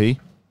 PST.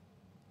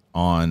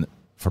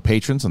 For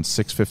patrons on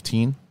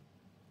 6/15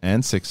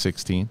 and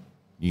 6/16,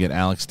 you get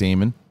Alex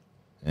Damon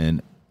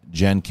and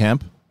Jen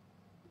Kemp.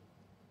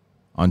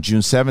 On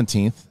June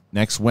 17th,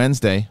 next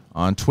Wednesday,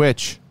 on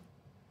Twitch,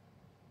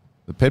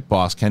 the pit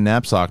boss, Ken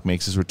Knapsack,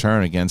 makes his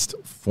return against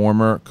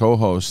former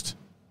co-host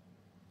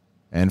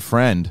and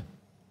friend,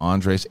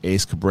 Andres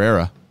Ace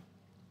Cabrera.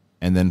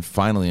 And then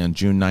finally, on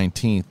June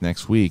 19th,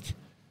 next week,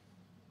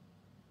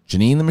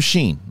 Janine the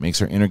Machine makes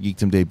her Inner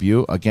Geekdom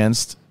debut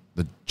against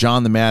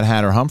John the Mad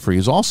Hatter Humphrey,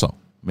 who's also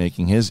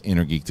making his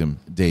Inner Geekdom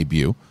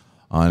debut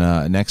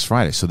on next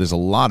Friday. So there's a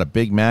lot of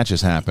big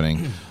matches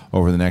happening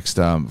over the next,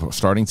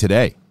 starting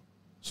today.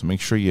 So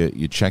make sure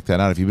you check that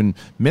out. If you've been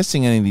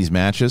missing any of these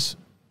matches,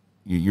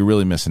 you're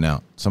really missing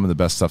out. Some of the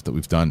best stuff that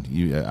we've done.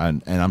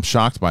 And I'm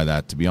shocked by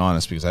that, to be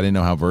honest, because I didn't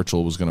know how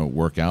virtual was going to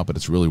work out, but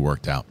it's really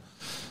worked out.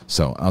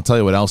 So I'll tell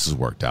you what else has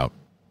worked out.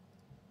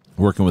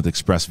 Working with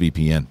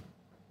ExpressVPN.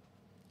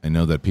 I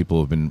know that people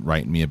have been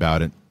writing me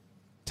about it,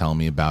 telling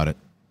me about it.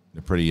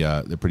 They're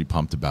pretty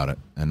pumped about it.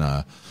 And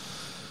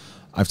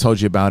I've told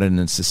you about it, and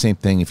it's the same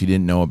thing if you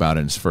didn't know about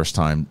it. It's the first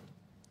time.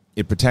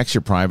 It protects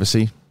your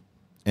privacy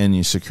and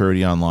your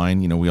security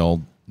online. We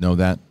all know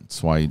that.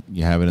 That's why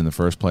you have it in the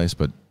first place.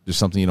 But there's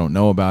something you don't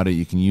know about it.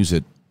 You can use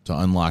it to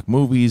unlock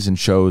movies and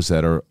shows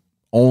that are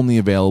only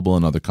available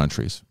in other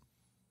countries.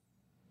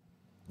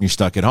 You're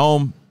stuck at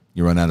home.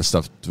 You run out of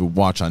stuff to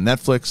watch on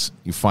Netflix.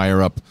 You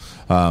fire up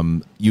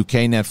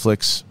UK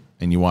Netflix,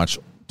 and you watch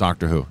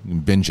Doctor Who. You can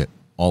binge it,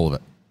 all of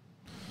it.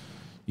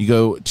 You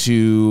go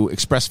to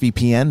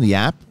ExpressVPN, the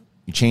app.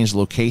 You change the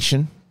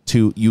location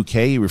to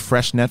UK. You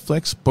refresh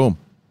Netflix. Boom.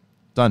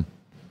 Done.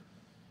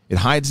 It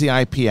hides the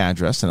IP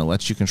address, and it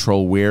lets you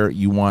control where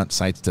you want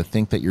sites to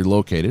think that you're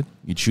located.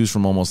 You choose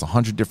from almost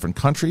 100 different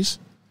countries,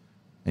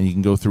 and you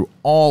can go through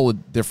all the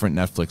different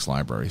Netflix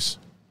libraries.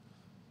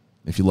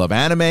 If you love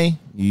anime,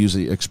 you use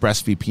the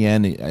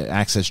ExpressVPN to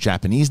access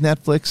Japanese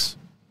Netflix.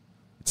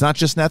 It's not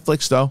just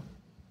Netflix, though.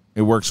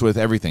 It works with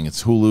everything.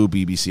 It's Hulu,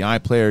 BBC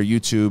iPlayer,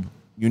 YouTube,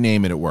 you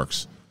name it, it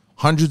works.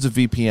 Hundreds of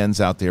VPNs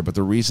out there, but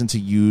the reason to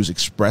use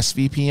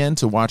ExpressVPN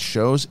to watch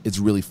shows, it's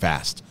really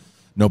fast.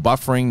 No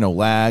buffering, no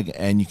lag,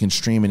 and you can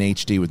stream in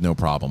HD with no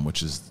problem,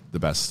 which is the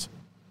best.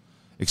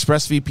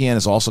 ExpressVPN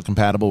is also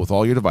compatible with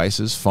all your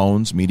devices,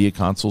 phones, media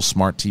consoles,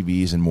 smart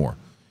TVs, and more.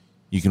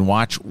 You can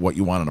watch what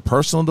you want on a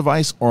personal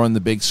device or on the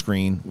big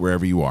screen,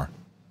 wherever you are.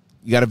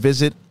 You got to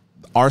visit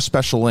our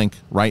special link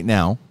right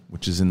now,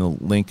 which is in the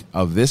link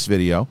of this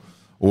video,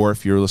 or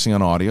if you're listening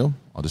on audio,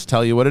 I'll just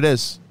tell you what it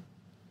is.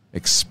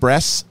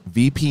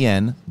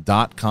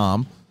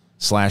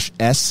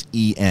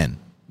 expressvpn.com/SEN.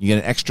 You get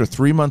an extra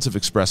 3 months of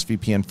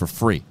ExpressVPN for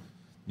free.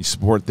 You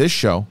support this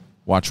show,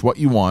 watch what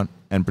you want,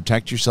 and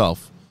protect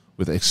yourself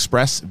with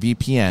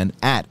ExpressVPN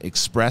at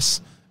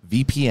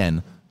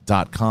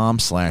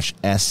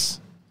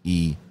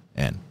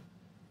expressvpn.com/SEN.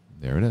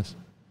 There it is.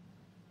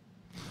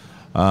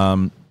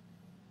 All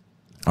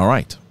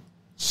right.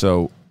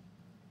 So,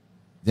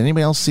 did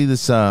anybody else see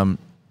this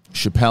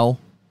Chappelle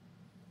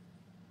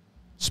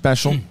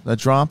special that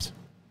dropped?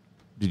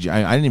 Did you?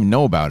 I didn't even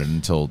know about it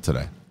until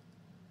today.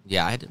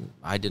 Yeah,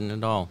 I didn't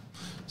at all.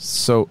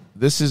 So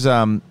this is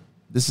a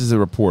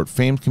report.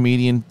 Famed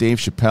comedian Dave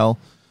Chappelle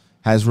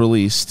has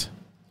released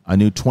a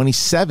new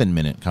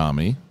 27-minute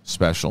comedy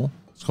special.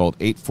 It's called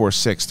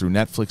 846 through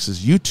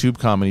Netflix's YouTube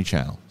comedy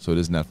channel. So it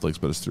is Netflix,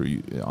 but it's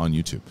on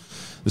YouTube.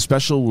 The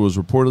special was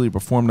reportedly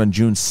performed on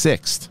June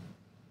 6th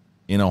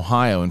in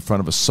Ohio in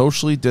front of a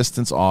socially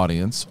distanced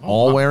audience,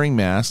 all wearing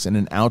masks in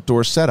an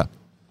outdoor setup.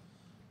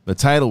 The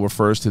title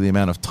refers to the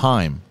amount of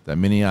time that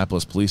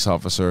Minneapolis police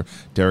officer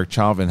Derek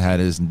Chauvin had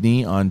his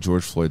knee on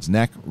George Floyd's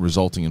neck,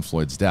 resulting in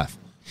Floyd's death.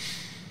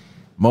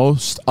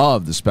 Most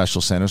of the special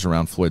centers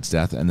around Floyd's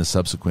death and the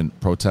subsequent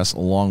protests,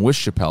 along with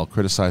Chappelle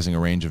criticizing a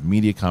range of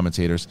media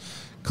commentators.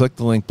 Click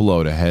the link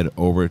below to head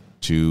over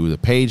to the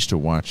page to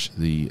watch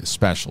the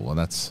special. Well,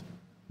 that's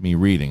me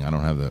reading. I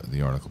don't have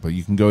the article, but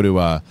you can go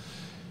to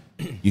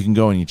you can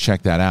go and you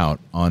check that out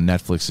on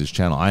Netflix's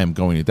channel. I am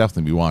going to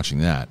definitely be watching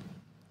that.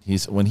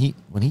 When he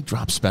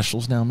drops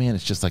specials now, man,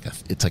 it's just like a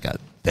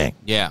thing.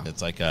 Yeah,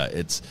 it's like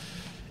it's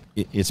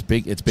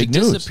big. It's big to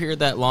news. Disappear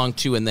that long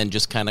too, and then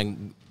just kind of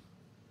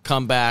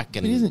come back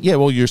and yeah.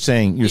 Well, you're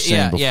saying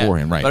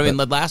beforehand, right? But I mean,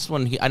 the last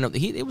one,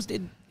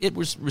 it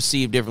was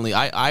received differently.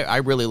 I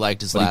really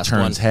liked his last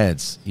one. He turns one.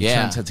 heads. He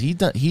turns heads.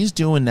 He's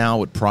doing now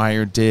what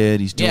Pryor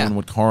did. He's doing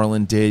what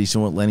Carlin did. He's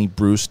doing what Lenny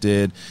Bruce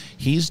did.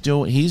 He's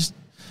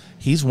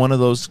one of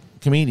those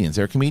comedians.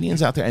 There are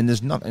comedians out there, and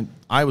there's nothing.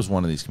 I was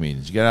one of these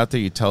comedians. You get out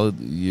there, you tell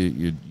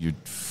you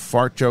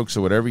fart jokes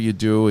or whatever you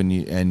do, and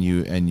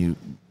you.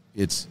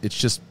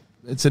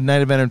 It's a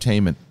night of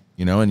entertainment,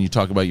 you know, and you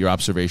talk about your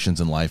observations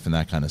in life and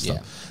that kind of stuff.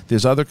 Yeah.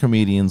 There's other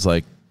comedians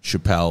like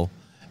Chappelle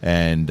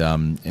and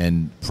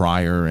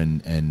Pryor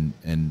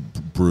and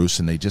Bruce,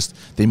 and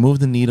they move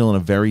the needle in a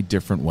very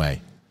different way,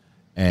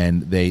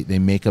 and they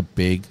make a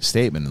big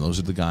statement. And those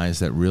are the guys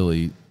that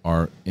really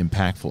are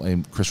impactful.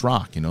 And Chris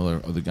Rock, you know,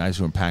 are the guys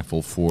who are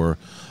impactful for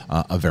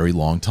a very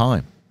long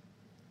time.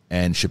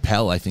 And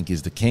Chappelle, I think,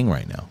 is the king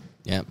right now.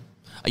 Yeah.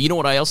 You know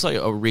what I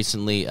also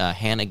recently,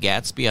 Hannah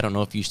Gatsby, I don't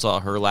know if you saw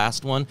her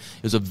last one.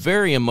 It was a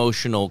very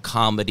emotional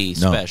comedy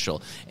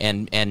special.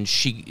 And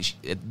she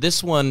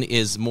this one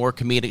is more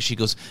comedic. She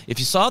goes, if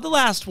you saw the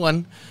last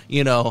one,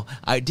 you know,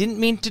 I didn't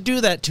mean to do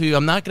that to you.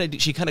 I'm not going to.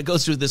 She kind of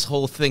goes through this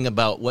whole thing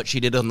about what she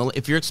did on the.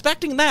 If you're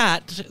expecting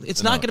that,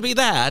 it's not going to be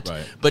that.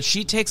 Right. But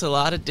she takes a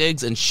lot of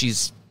digs, and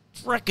she's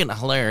frickin'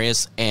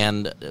 hilarious.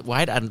 And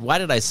why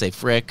did I say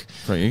frick?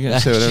 You can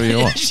say whatever you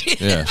want.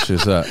 Yeah,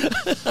 she's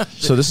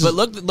so this is. But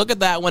look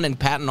at that one, and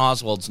Patton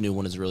Oswalt's new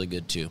one is really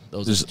good too.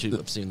 Those are the two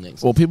I've seen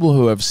things. Well, people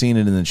who have seen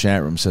it in the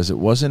chat room says it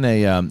wasn't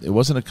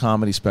a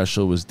comedy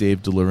special. It was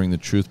Dave delivering the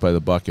truth by the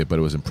bucket, but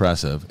it was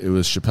impressive. It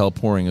was Chappelle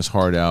pouring his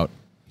heart out.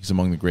 He's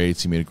among the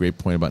greats. He made a great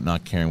point about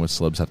not caring what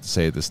celebs have to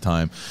say at this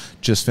time.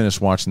 Just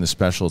finished watching the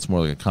special. It's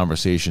more like a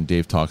conversation.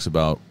 Dave talks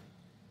about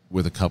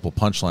with a couple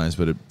punchlines,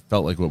 but it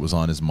felt like what was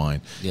on his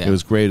mind. Yeah. It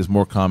was great. It was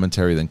more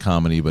commentary than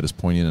comedy, but it's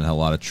poignant and had a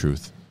lot of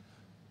truth.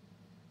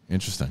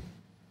 Interesting.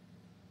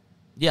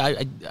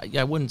 Yeah,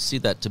 I wouldn't see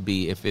that to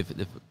be if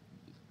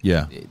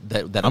yeah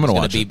that I'm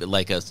going to be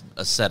like a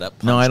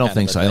setup. No, I don't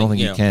think so. I don't think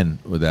you can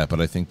with that,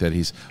 but I think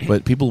that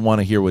but people want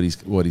to hear what he's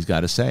got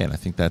to say, and I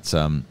think that's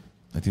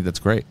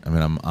great. I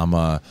mean, I'm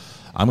going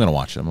to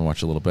watch it. I'm going to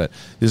watch a little bit.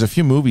 There's a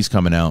few movies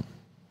coming out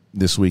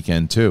this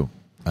weekend too.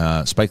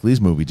 Spike Lee's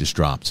movie just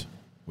dropped,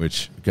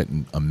 which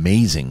getting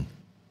amazing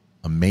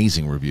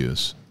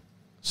reviews.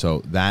 So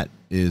that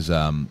is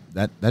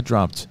that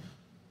dropped.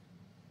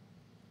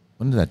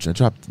 When did that drop? It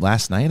dropped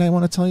last night, I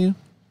want to tell you.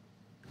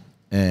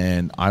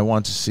 And I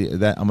want to see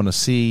that. I'm going to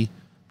see.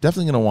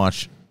 Definitely going to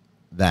watch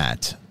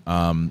that.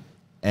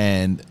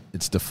 And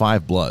it's The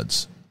Five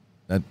Bloods.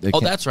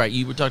 That's right.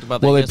 You were talking about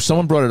that. Well,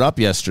 someone brought it up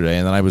yesterday,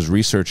 and then I was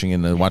researching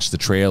and I watched the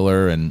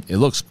trailer, and it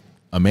looks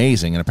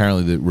amazing, and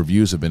apparently the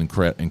reviews have been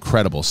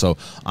incredible. So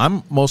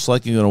I'm most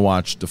likely going to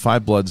watch The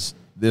Five Bloods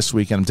this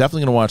weekend. I'm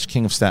definitely going to watch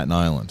King of Staten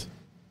Island,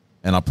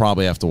 and I'll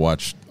probably have to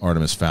watch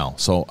Artemis Fowl.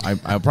 So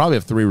I'll probably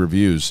have 3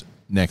 reviews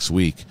next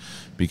week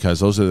because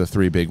those are the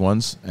 3 big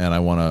ones, and I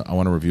want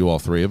to review all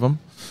 3 of them.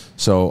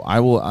 So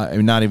I will. I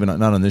mean, not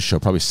on this show.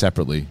 Probably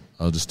separately.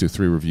 I'll just do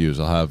 3 reviews.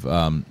 I'll have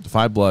The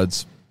Five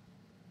Bloods,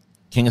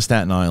 King of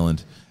Staten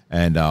Island,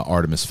 and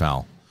Artemis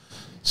Fowl.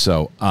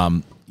 So.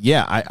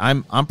 Yeah,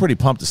 I'm pretty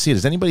pumped to see it.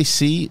 Does anybody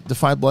see The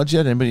Five Bloods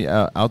yet? Anybody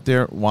out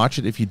there watch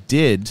it? If you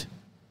did,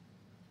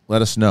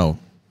 let us know.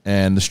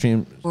 And the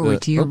stream...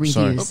 Forward to your reviews.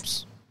 Sorry.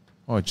 Oops.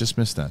 Oh, I just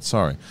missed that.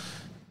 Sorry.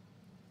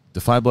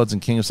 The Five Bloods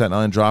and King of Staten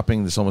Island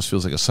dropping. This almost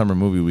feels like a summer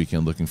movie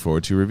weekend. Looking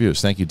forward to your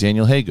reviews. Thank you,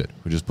 Daniel Haygood,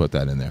 who just put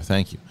that in there.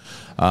 Thank you.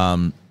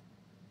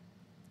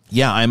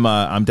 Yeah,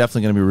 I'm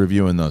definitely going to be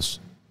reviewing those.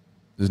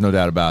 There's no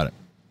doubt about it.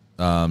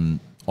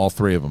 All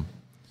 3 of them.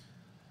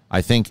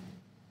 I think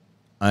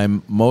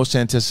I'm most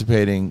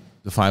anticipating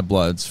The Five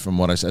Bloods from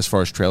as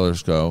far as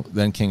trailers go,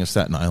 then King of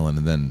Staten Island,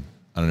 and then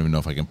I don't even know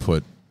if I can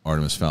put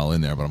Artemis Fowl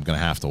in there, but I'm going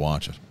to have to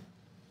watch it.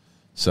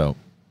 So,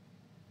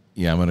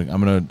 yeah,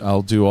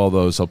 I'll do all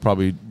those. I'll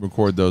probably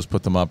record those,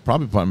 put them up.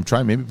 I'm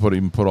trying maybe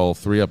put all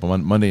 3 up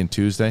on Monday and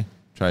Tuesday.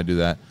 Try to do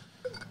that.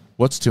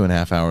 What's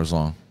 2.5 hours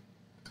long?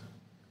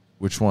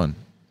 Which one?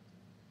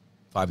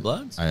 Five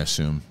Bloods? I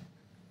assume.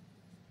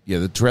 Yeah,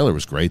 the trailer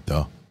was great,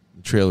 though.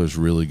 The trailer is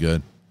really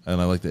good.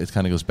 And I like that it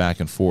kind of goes back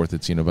and forth.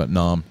 It's, about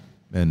Nam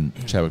and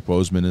Chadwick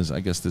Boseman is,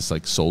 I guess, this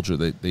like soldier.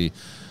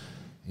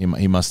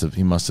 He must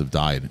have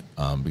died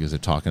because they're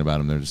talking about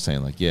him. They're just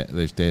saying like, yeah,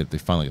 they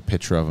find like a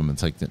picture of him. And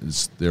it's like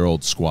their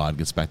old squad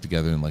gets back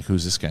together and like,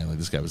 who's this guy? Like,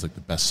 this guy was like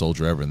the best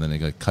soldier ever. And then they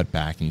got cut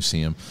back and you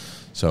see him.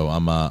 So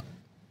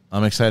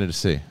I'm excited to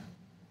see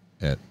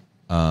it.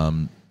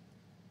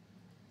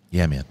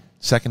 Yeah, man.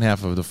 Second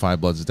half of the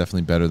Five Bloods is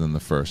definitely better than the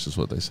first, is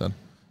what they said.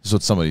 This is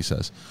what somebody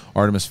says.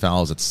 Artemis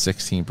Fowl is at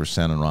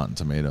 16% on Rotten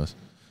Tomatoes.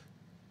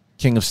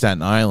 King of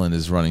Staten Island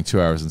is running 2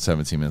 hours and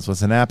 17 minutes. Well,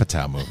 it's an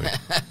Apatow movie.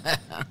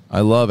 I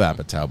love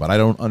Apatow, but I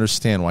don't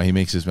understand why he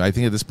makes this. I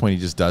think at this point he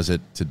just does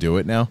it to do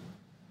it now.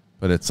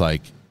 But it's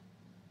like,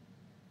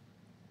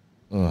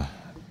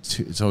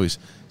 it's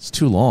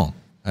too long.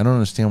 I don't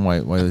understand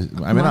why.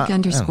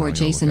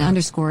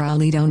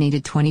 Mark_Jason_Ali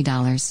donated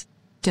 $20.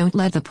 Don't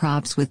let the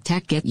props with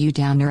tech get you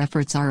down. Your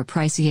efforts are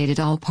appreciated,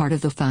 all part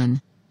of the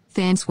fun.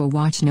 Fans will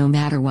watch no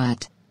matter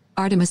what.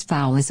 Artemis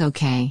Fowl is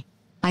okay.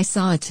 I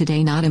saw it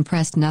today, not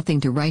impressed,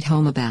 nothing to write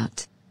home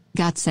about.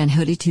 Got sent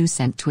hoodie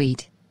 2-cent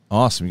tweet.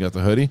 Awesome, you got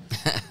the hoodie?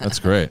 That's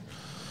great.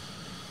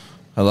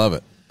 I love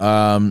it.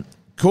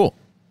 Cool.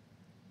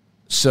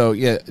 So,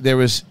 yeah, there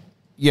was...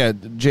 Yeah,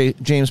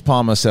 James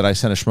Palma said, I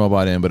sent a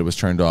Schmobot in, but it was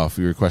turned off.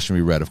 Your question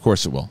we read. Of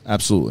course it will.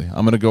 Absolutely.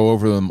 I'm going to go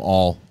over them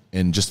all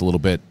in just a little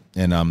bit.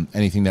 And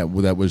anything that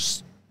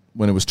was,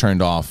 when it was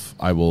turned off,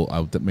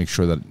 I'll make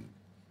sure that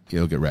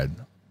it'll get read.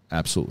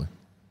 Absolutely.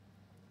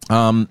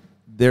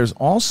 There's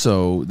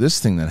also this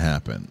thing that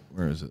happened.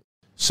 Where is it?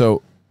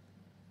 So,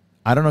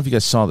 I don't know if you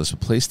guys saw this, but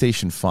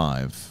PlayStation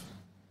 5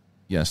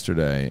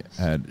 yesterday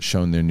had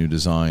shown their new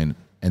design.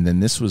 And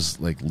then this was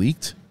like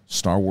leaked.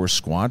 Star Wars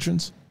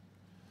Squadrons.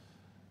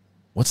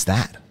 What's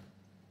that?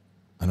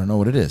 I don't know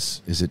what it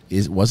is.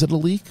 Was it a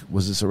leak?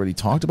 Was this already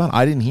talked about?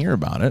 I didn't hear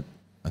about it.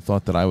 I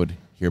thought that I would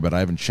hear about it. I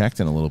haven't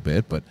checked in a little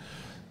bit, but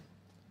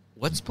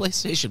what's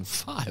PlayStation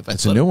 5?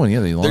 It's a new one.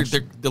 Yeah,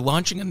 they're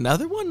launching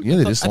another one? Yeah,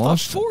 they just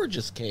launched. I thought 4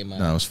 just came out.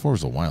 No, 4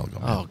 was a while ago.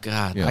 Oh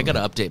God, yeah, I got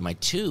to update my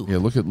 2. Yeah,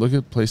 look at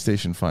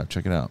PlayStation 5.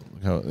 Check it out.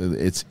 Look how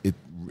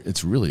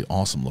it's really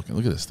awesome looking.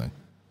 Look at this thing.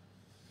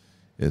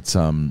 It's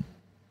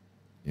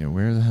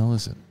where the hell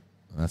is it?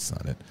 That's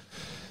not it.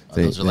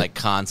 Those are like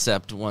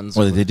concept ones.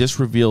 Well, they just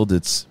revealed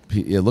its.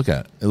 Yeah, look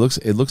at it. It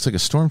looks like a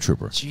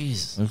stormtrooper.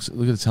 Jeez. Look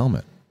at its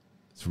helmet.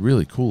 It's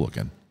really cool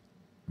looking.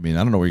 I mean,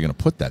 I don't know where you're going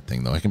to put that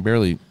thing though. I can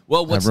barely.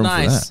 Well, what's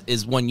nice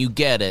is when you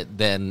get it,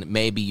 then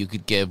maybe you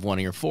could give one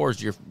of your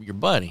 4s your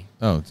buddy.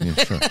 Oh, yeah,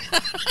 sure.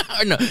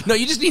 no,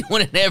 you just need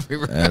one in every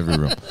room. Every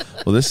room.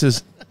 Well, this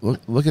is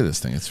look at this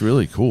thing. It's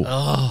really cool.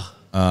 Oh.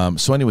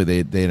 So anyway,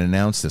 they had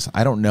announced this.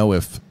 I don't know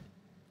if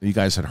you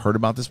guys had heard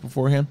about this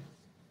beforehand.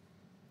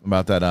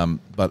 About that,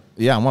 but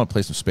yeah, I want to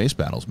play some space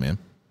battles, man.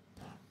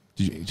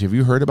 Have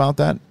you heard about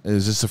that?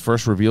 Is this the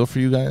first reveal for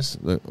you guys?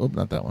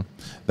 Not that one.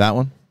 That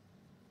one.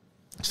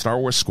 Star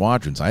Wars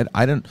Squadrons. I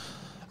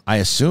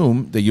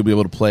assume that you'll be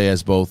able to play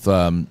as both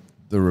the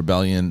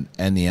Rebellion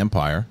and the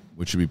Empire,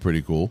 which would be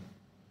pretty cool.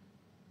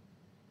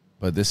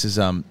 But this is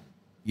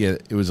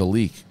it was a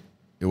leak.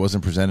 It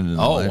wasn't presented in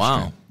the live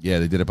stream. Yeah,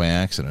 they did it by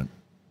accident.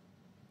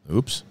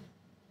 Oops.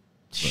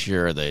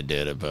 Sure, they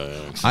did it,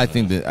 but I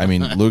think that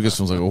Lucas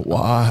was like, "What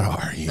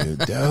are you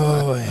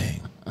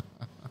doing?"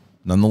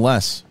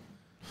 Nonetheless,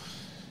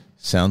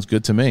 sounds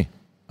good to me.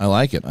 I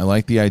like it. I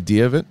like the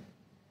idea of it,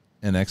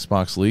 and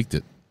Xbox leaked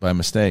it by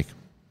mistake.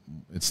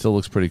 It still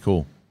looks pretty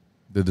cool.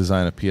 The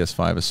design of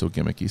PS5 is so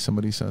gimmicky.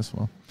 Somebody says,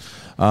 "Well."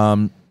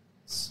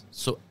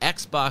 So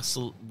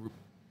Xbox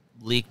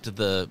leaked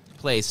the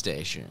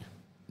PlayStation.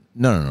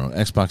 No.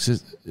 Xbox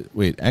is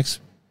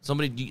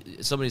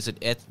Somebody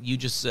said, you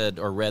just said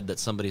or read that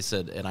somebody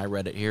said, and I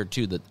read it here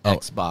too, that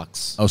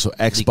Xbox. Oh, so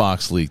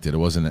Xbox leaked it. It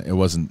wasn't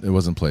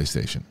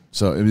PlayStation.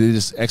 So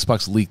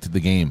Xbox leaked the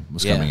game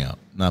was coming out,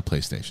 not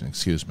PlayStation.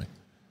 Excuse me.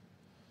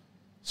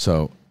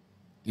 So,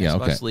 yeah,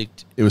 Xbox okay.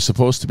 Leaked. It was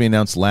supposed to be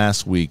announced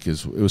last week.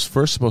 It was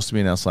first supposed to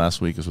be announced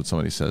last week, is what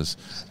somebody says.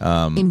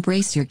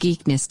 Embrace Your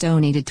Geekness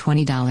donated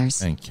 $20.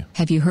 Thank you.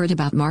 Have you heard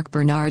about Mark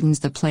Bernardin's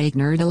The Plague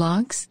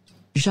Nerdalogs?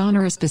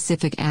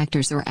 Genre-specific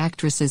actors or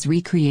actresses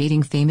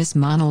recreating famous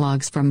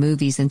monologues from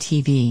movies and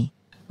TV.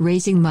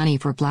 Raising money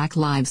for Black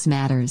Lives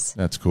Matters.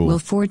 That's cool. Will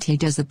Forte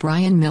does a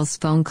Brian Mills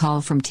phone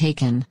call from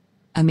Taken.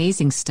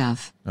 Amazing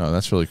stuff. Oh,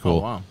 that's really cool.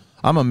 Oh, wow.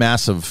 I'm a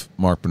massive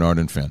Mark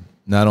Bernardin fan.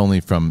 Not only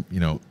from,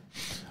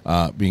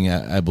 being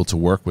able to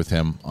work with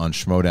him on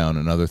Schmodown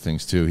and other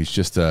things too. He's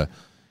just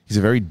he's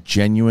a very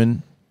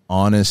genuine,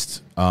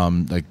 honest,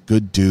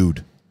 good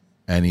dude.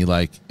 And he's one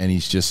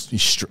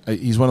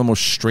of the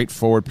most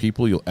straightforward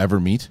people you'll ever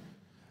meet.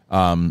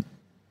 And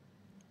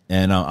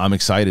I'm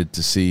excited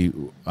to see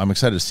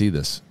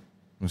this.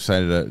 I'm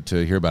excited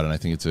to hear about it. I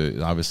think it's a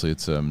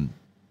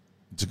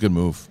good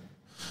move.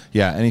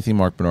 Yeah, anything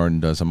Mark Bernardin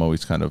does, I'm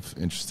always kind of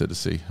interested to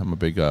see. I'm a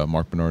big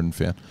Mark Bernardin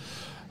fan.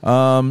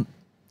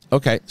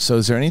 Okay, so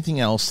is there anything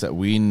else that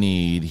we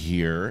need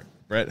here?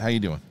 Brett, how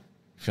you doing?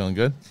 Feeling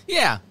good?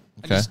 Yeah.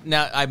 Okay.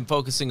 Now I'm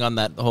focusing on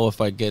that whole,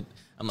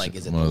 I'm like,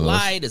 is it the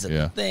light? Is it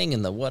the thing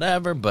and the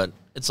whatever? But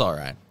it's all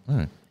right. All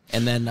right.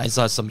 And then I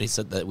saw somebody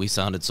said that we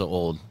sounded so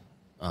old.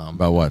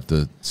 About what?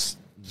 The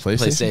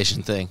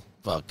PlayStation thing.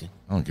 Fuck. I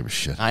don't give a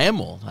shit. I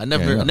am old. I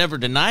never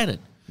denied it.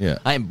 Yeah.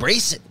 I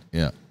embrace it.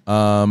 Yeah.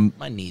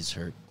 My knees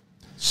hurt.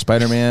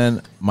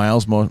 Spider-Man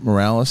Miles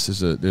Morales,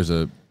 there's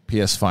a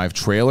PS5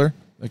 trailer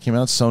that came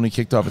out. Sony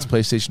kicked off its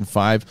PlayStation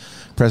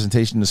 5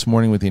 presentation this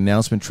morning with the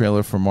announcement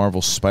trailer for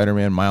Marvel's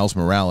Spider-Man Miles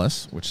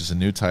Morales, which is a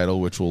new title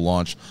which will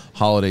launch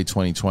holiday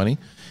 2020.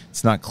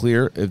 It's not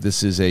clear if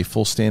this is a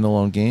full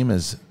standalone game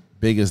as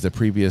big as the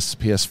previous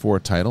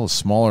PS4 title, a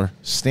smaller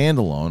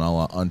standalone a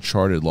la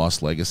Uncharted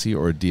Lost Legacy,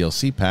 or a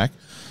DLC pack.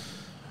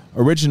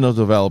 Original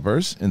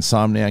developers,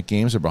 Insomniac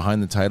Games, are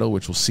behind the title,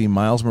 which will see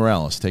Miles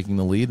Morales taking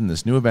the lead in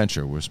this new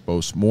adventure, which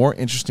boasts more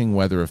interesting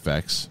weather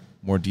effects,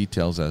 more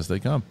details as they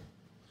come.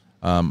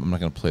 I'm not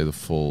going to play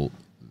the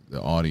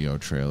audio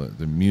trailer,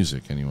 the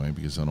music anyway,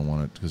 because I don't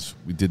want it, because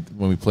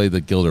when we played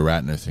the Gilda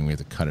Radner thing, we had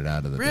to cut it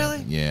out of the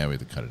Really? Yeah, we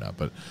had to cut it out,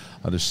 but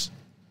it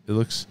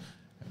looks,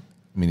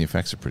 the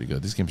effects are pretty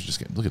good. These games are just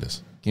getting, look at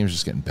this. Games are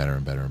just getting better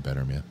and better and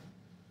better, man.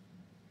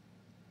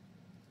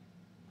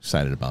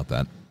 Excited about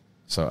that.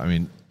 So,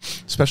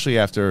 especially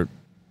after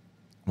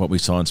what we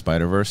saw in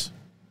Spider-Verse,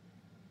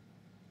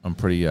 I'm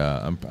pretty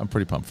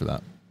pumped for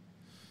that.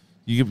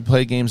 You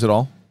play games at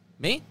all?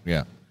 Me?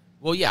 Yeah.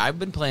 Well, yeah, I've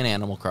been playing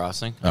Animal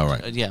Crossing. Oh,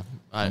 right. Yeah.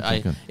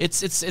 Okay,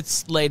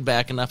 It's laid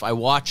back enough. I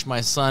watch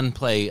my son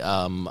play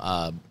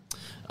Legend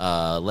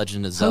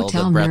of Zelda.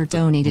 Hotel Nerd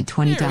donated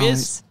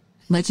 $20.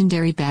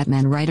 Legendary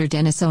Batman writer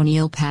Dennis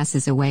O'Neil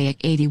passes away at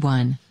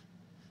 81.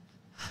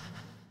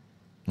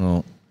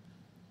 Well,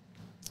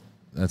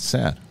 that's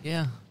sad.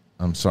 Yeah.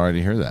 I'm sorry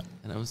to hear that.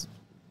 And I was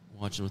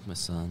watching with my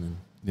son.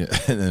 Yeah,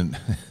 and then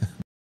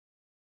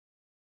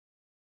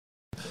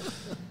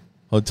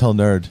Hotel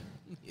Nerd.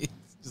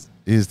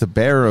 He's the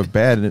bearer of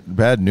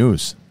bad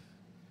news.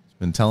 He's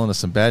been telling us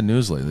some bad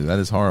news lately. That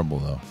is horrible,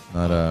 though.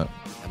 Not Am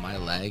I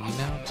laggy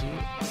now too?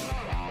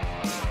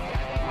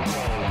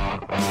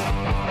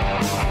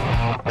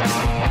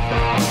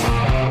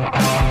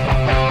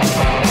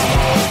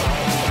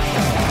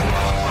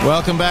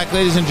 Welcome back,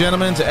 ladies and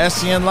gentlemen, to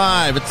SEN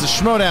Live. It's the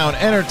Schmodown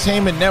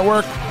Entertainment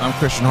Network. I'm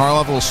Christian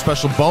Harloff. A little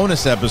special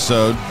bonus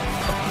episode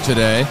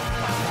today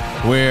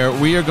where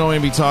we are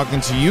going to be talking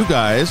to you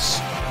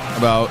guys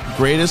about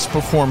greatest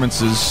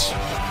performances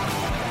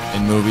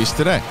in movies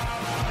today.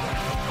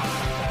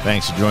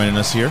 Thanks for joining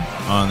us here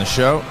on the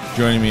show.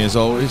 Joining me, as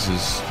always,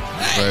 is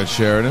Brad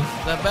Sheridan.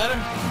 Is that better?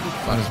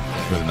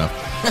 Good enough.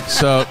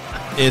 So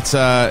it's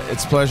a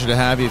pleasure to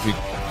have you. If you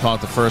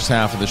caught the first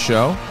half of the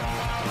show,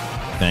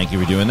 thank you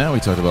for doing that. We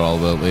talked about all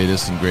the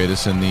latest and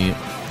greatest in the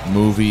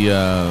movie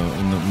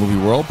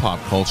world,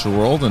 pop culture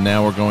world, and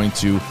now we're going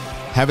to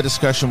have a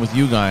discussion with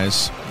you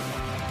guys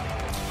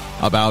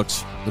about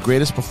the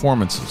greatest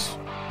performances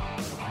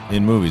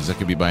in movies. That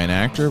could be by an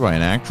actor, by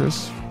an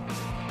actress,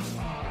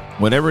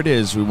 whatever it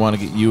is. We want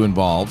to get you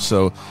involved.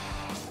 So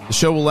the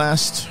show will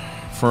last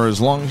for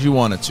as long as you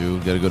want it to. You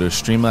got to go to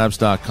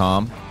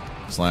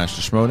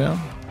streamlabs.com/theschmodown.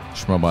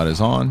 Schmobot is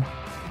on.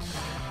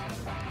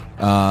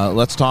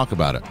 Let's talk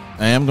about it.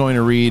 I am going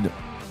to read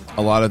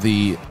a lot of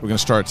we're going to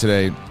start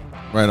today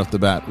right off the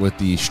bat with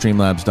the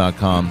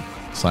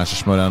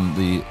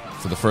streamlabs.com/theschmodown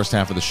for the first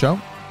half of the show.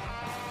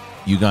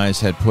 You guys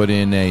had put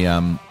in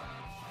a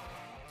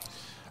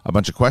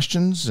bunch of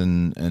questions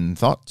and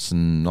thoughts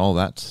and all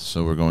that,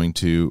 so we're going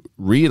to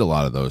read a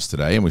lot of those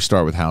today. And we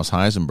start with House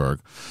Heisenberg,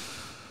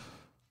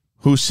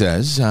 who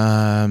says he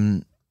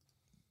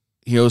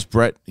owes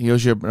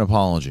you an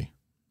apology.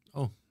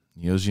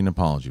 He owes you an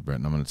apology, Brett,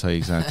 and I'm going to tell you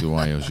exactly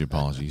why he owes you an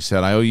apology. He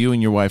said, I owe you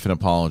and your wife an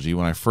apology.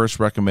 When I first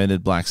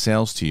recommended Black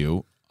Sails to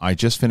you, I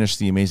just finished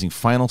the amazing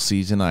final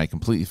season, and I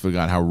completely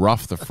forgot how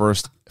rough the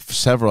first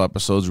several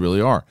episodes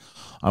really are.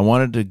 I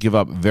wanted to give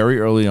up very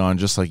early on,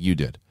 just like you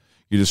did.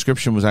 Your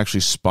description was actually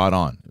spot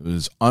on. It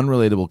was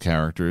unrelatable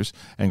characters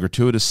and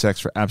gratuitous sex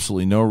for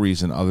absolutely no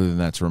reason other than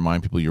that to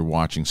remind people you're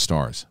watching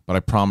Stars. But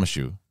I promise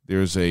you,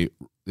 there's a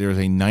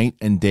night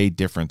and day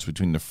difference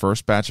between the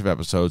first batch of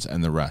episodes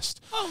and the rest.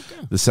 Oh,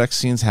 okay. The sex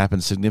scenes happen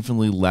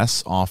significantly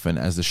less often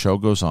as the show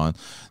goes on.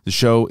 The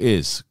show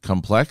is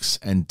complex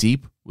and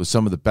deep with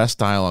some of the best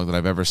dialogue that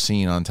I've ever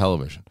seen on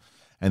television.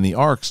 And the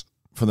arcs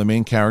for the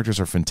main characters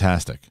are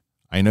fantastic.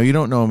 I know you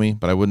don't know me,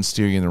 but I wouldn't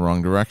steer you in the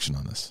wrong direction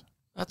on this.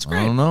 That's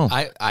great. I don't know.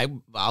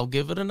 I'll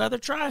give it another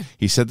try.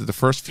 He said that the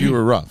first few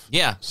were rough.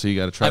 Yeah. So you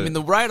got to try it.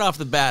 Right off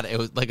the bat, it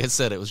was like I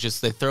said, it was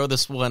just they throw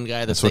this one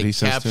guy that they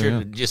captured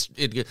and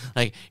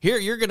like here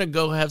you're gonna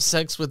go have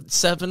sex with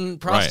 7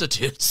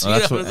 prostitutes. Well,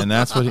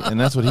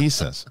 that's what he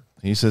says.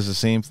 He says the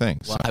same thing.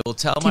 Well, I will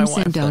tell Tim my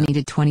wife. Sim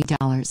donated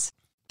 $20.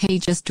 Hey,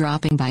 just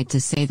dropping by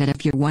to say that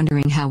if you're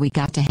wondering how we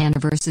got to Hannah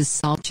vs.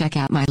 Saul, check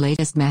out my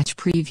latest match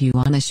preview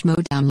on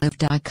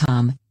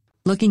theshmowdownlive.com.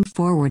 Looking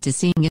forward to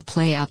seeing it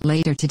play out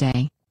later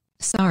today.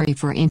 Sorry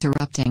for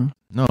interrupting.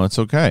 No, it's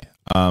okay.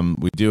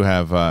 We do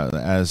have,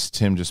 as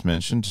Tim just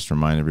mentioned, just to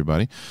remind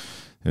everybody,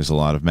 there's a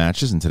lot of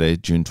matches, and today,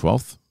 June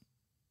 12th,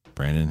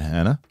 Brandon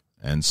Hannah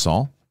and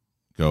Saul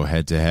go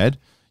head-to-head.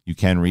 You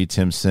can read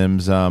Tim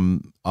Sims'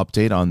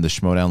 update on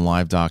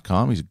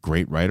theshmowdownlive.com. He's a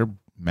great writer,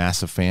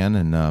 massive fan,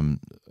 and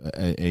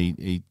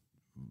a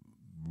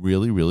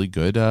really, really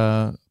good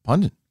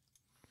pundit.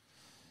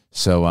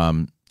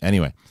 So,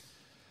 anyway,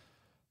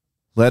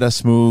 let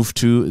us move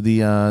to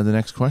the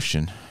next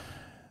question.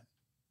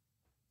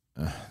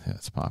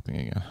 It's popping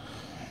again.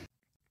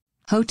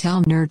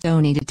 Hotel Nerd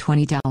donated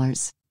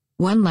 $20.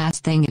 One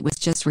last thing, it was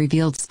just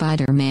revealed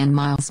Spider-Man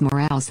Miles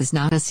Morales is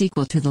not a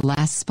sequel to the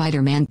last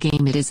Spider-Man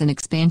game, it is an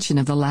expansion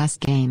of the last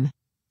game.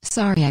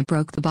 Sorry I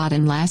broke the bot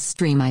in last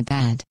stream, my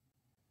bad.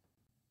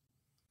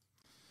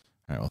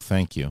 All right, well,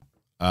 thank you.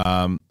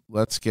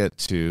 Let's get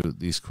to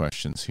these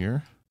questions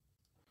here.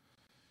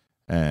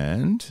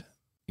 And,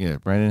 yeah,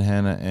 Brandon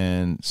Hannah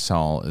and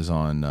Saul is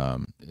on,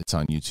 it's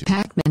on YouTube.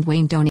 Pac-Man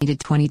Wayne donated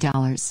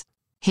 $20.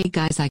 Hey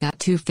guys, I got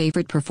two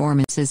favorite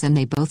performances and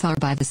they both are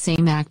by the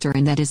same actor,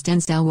 and that is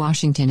Denzel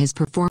Washington. His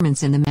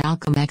performance in the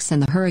Malcolm X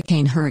and the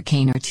Hurricane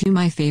are two of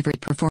my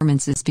favorite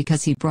performances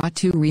because he brought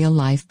two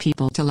real-life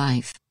people to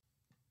life.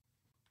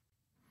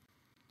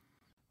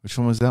 Which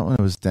one was that one? It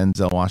was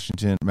Denzel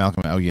Washington,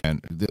 Malcolm. Oh, yeah.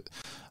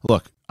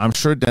 Look, I'm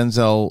sure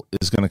Denzel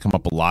is going to come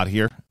up a lot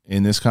here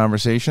in this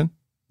conversation.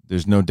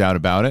 There's no doubt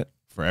about it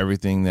for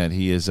everything that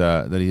he has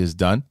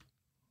done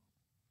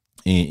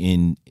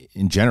in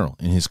general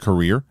in his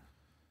career.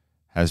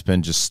 Has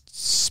been just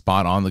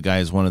spot on. The guy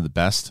is one of the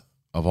best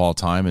of all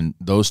time, and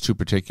those two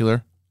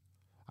particular,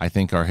 I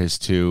think, are his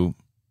two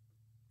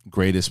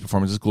greatest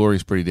performances.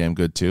 Glory's pretty damn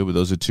good too, but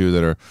those are two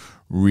that are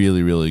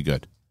really, really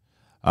good.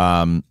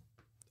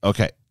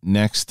 Okay,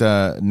 next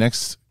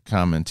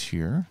comment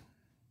here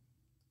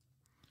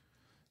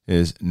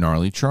is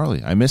Gnarly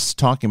Charlie. I miss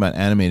talking about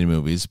animated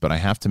movies, but I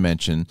have to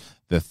mention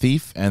The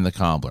Thief and the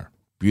Cobbler.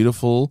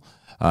 Beautiful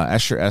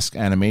Escher-esque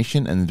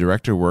animation, and the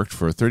director worked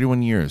for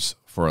 31 years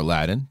for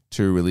Aladdin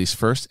to release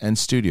first, and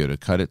studio to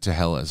cut it to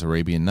hell as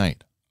Arabian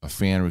Night. A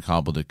fan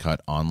recobbled it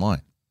cut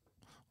online.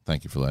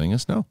 Thank you for letting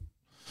us know.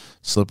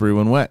 Slippery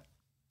When Wet.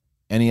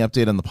 Any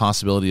update on the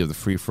possibility of the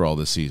free-for-all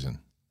this season?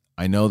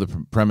 I know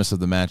the premise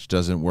of the match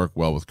doesn't work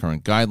well with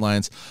current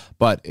guidelines,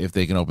 but if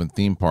they can open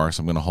theme parks,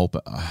 I'm going to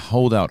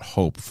hold out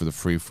hope for the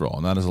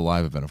free-for-all. Not as a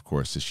live event, of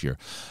course, this year.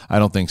 I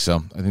don't think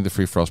so. I think the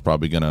free-for-all is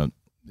probably going to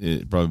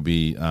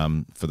be,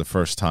 for the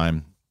first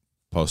time,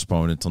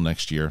 postponed until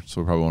next year, so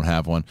we probably won't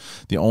have one.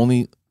 The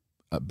only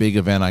big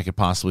event I could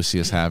possibly see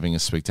us having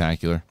is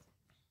Spectacular.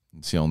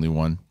 It's the only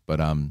one,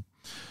 but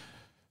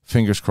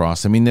fingers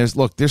crossed. I mean, there's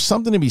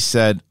something to be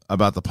said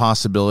about the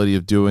possibility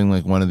of doing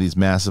like one of these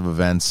massive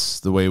events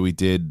the way we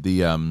did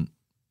the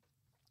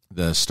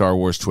Star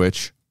Wars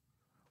Twitch.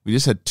 We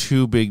just had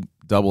two big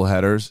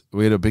doubleheaders.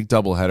 We had a big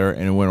doubleheader,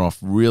 and it went off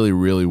really,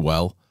 really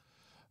well.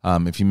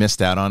 If you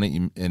missed out on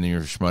it, and you're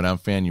a Schmodown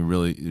fan,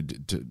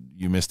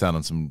 you missed out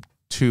on some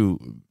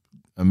two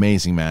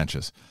amazing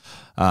matches.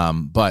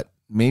 But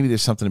maybe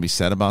there's something to be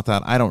said about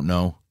that. I don't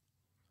know.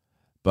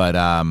 But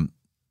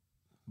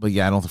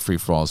yeah, I don't think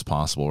free-for-all is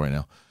possible right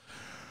now.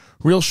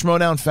 Real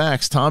Schmodown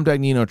facts. Tom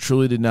Dagnino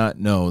truly did not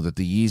know that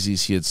the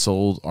Yeezys he had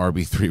sold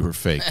RB3 were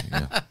fake.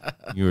 Yeah.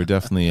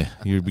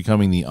 You're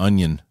becoming the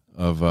Onion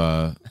of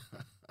the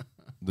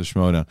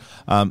Schmodown.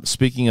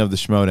 Speaking of the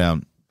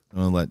Schmodown, I'm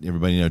going to let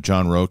everybody know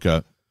John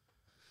Roca,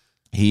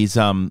 he's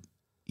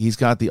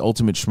got the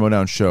Ultimate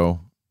Schmodown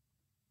show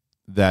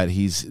that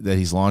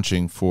he's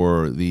launching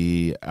for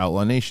the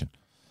Outlaw Nation.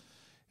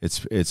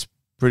 It's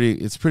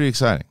pretty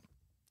exciting.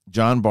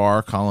 John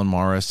Barr, Colin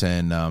Morris,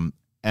 and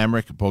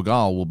Amric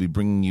Bogal will be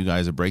bringing you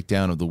guys a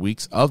breakdown of the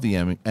weeks of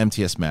the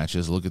MTS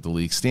matches, a look at the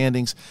league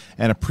standings,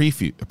 and a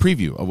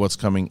preview of what's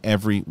coming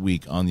every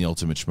week on the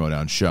Ultimate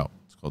Schmodown show.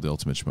 It's called the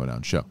Ultimate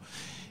Schmodown show.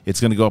 It's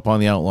going to go up on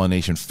the Outlaw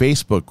Nation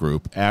Facebook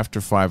group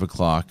after 5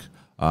 o'clock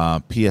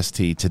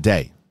PST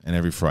today and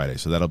every Friday.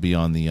 So that'll be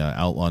on the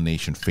Outlaw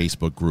Nation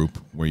Facebook group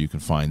where you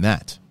can find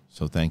that.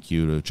 So thank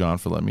you to John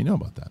for letting me know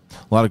about that.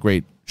 A lot of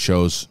great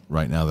shows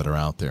right now that are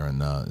out there,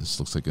 and this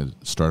looks like a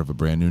start of a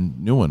brand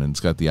new one, and it's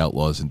got the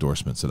Outlaws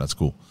endorsement, so that's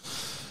cool.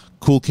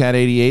 Cool Cat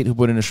 88, who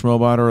put in a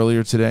Schmobot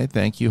earlier today.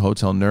 Thank you.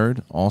 Hotel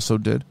Nerd also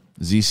did.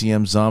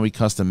 ZCM Zombie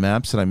Custom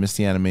Maps said I missed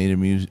the animated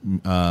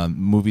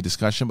movie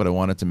discussion, but I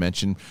wanted to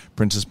mention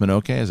Princess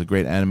Mononoke as a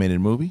great animated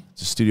movie.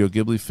 It's a Studio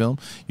Ghibli film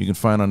you can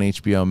find on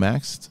HBO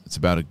Max. It's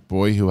about a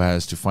boy who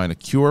has to find a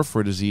cure for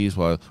a disease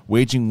while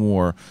waging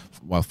war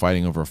while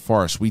fighting over a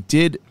forest. We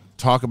did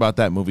talk about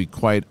that movie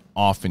quite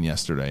often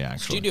yesterday,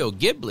 actually. Studio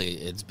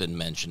Ghibli, it's been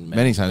mentioned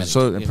many times.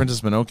 Princess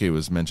Mononoke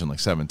was mentioned like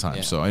 7 times.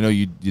 Yeah. So I know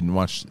you didn't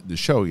watch the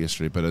show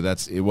yesterday, but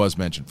it was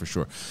mentioned for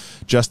sure.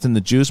 Justin the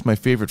Juice, my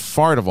favorite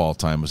fart of all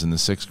time was in the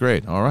 6th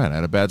grade. All right, I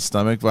had a bad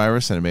stomach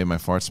virus, and it made my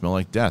fart smell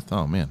like death.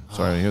 Oh, man,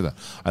 sorry to hear that.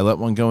 I let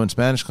one go in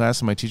Spanish class,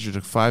 and my teacher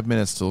took 5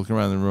 minutes to look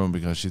around the room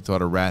because she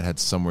thought a rat had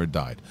somewhere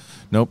died.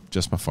 Nope,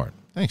 just my fart.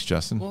 Thanks,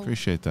 Justin. Well,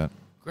 appreciate that.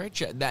 Great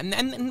job.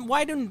 And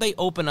why didn't they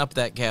open up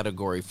that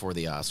category for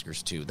the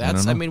Oscars too?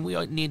 I mean, we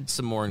need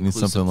some more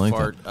inclusive like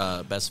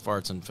best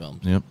farts in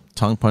films. Yep.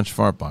 Tongue punch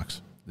fart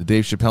box. The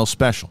Dave Chappelle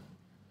special.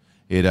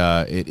 It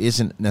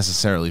isn't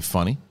necessarily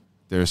funny.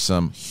 There's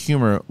some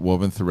humor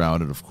woven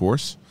throughout it, of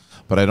course,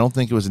 but I don't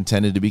think it was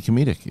intended to be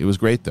comedic. It was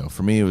great though.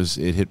 For me,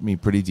 it hit me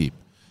pretty deep.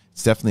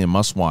 It's definitely a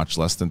must-watch,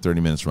 less than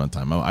 30 minutes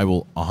runtime. I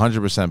will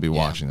 100% be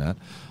watching that.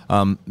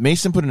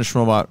 Mason put in a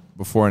Schmobot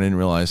before and didn't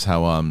realize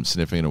how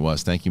significant it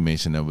was. Thank you,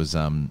 Mason. That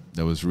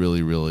was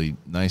really, really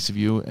nice of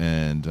you,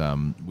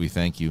 and we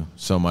thank you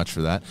so much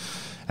for that.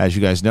 As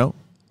you guys know,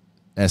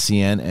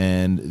 SEN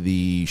and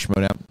the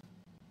Schmodown.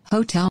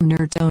 Hotel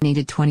Nerd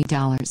donated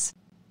 $20.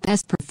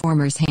 Best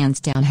performers hands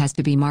down has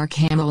to be Mark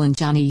Hamill and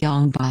Johnny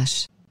Young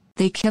Bosch.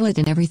 They kill it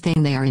in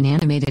everything they are in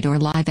animated or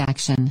live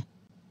action.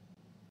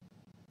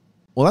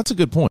 Well, that's a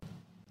good point.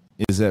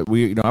 Is that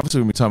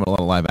obviously we're talking about a lot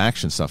of live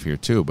action stuff here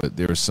too, but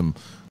there's some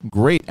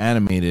great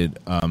animated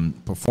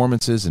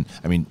performances, and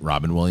I mean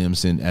Robin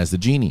Williams as the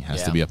genie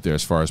has to be up there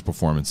as far as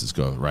performances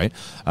go, right?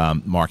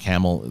 Mark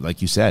Hamill,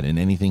 like you said, in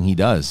anything he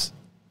does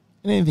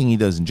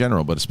in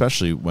general, but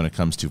especially when it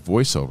comes to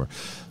voiceover.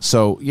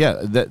 So yeah,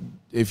 that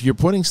if you're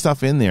putting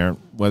stuff in there,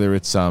 whether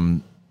it's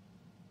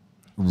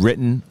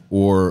written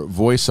or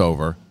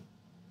voiceover,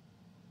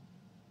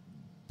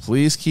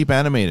 please keep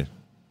animated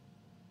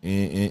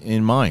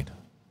in mind,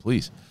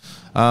 please.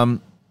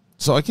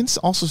 So I can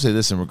also say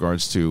this in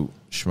regards to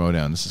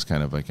Schmodown. This is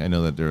kind of like, I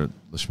know that there are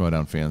the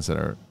Schmodown fans that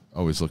are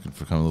always looking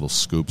for kind of little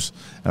scoops,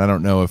 and I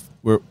don't know if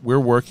we're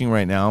working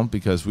right now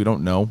because we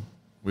don't know.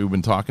 We've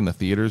been talking to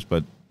theaters,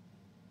 but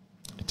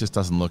it just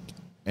doesn't look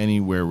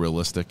anywhere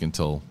realistic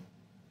until,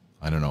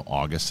 I don't know,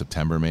 August,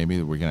 September maybe,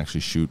 that we can actually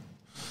shoot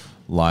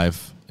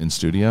live in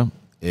studio,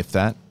 if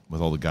that,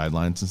 with all the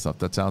guidelines and stuff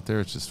that's out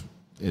there.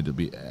 It'll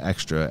be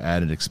extra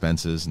added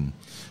expenses and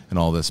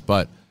all this,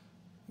 but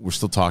we're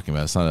still talking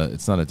about it.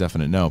 It's not a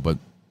definite no, but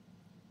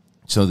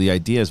so the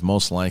idea is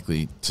most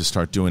likely to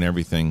start doing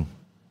everything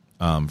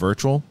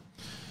virtual.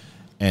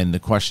 And the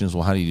question is,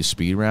 well, how do you do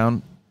speed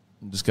round?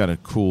 Just got a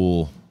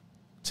cool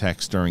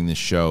text during this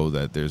show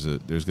that there's going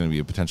to be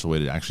a potential way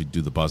to actually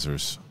do the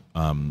buzzers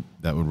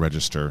that would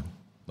register.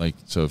 Like,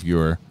 so if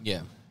you're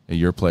at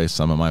your place,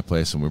 I'm at my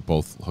place, and we're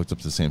both hooked up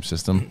to the same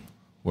system,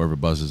 whoever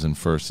buzzes in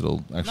first,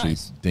 it'll actually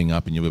ding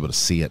up and you'll be able to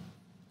see it.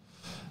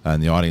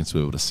 And the audience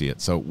will be able to see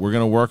it. So we're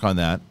going to work on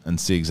that and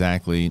see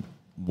exactly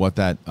what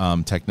that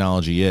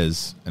technology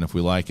is. And if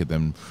we like it,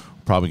 then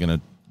we're probably going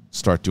to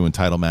start doing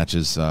title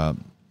matches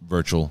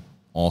virtual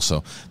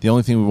also. The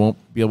only thing we won't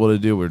be able to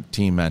do are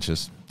team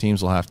matches.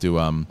 Teams will have to...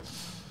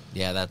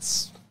 You got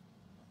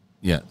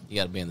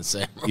to be in the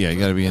same room. Yeah, you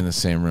got to be in the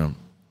same room.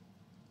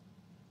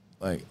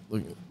 Like,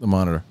 look at the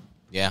monitor.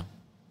 Yeah.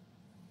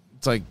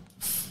 It's like,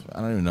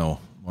 I don't even know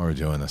why we're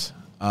doing this.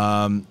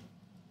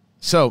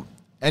 So...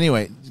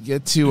 Anyway,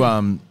 get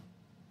to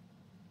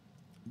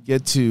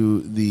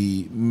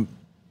the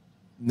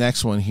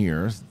next one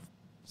here.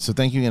 So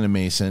thank you again to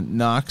Mason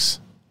Knox,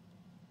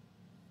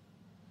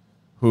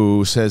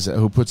 who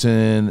puts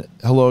in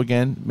hello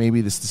again.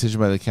 Maybe this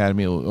decision by the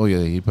Academy. Oh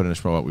yeah, he put in a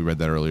schmo. We read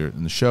that earlier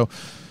in the show.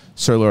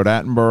 Sir Lord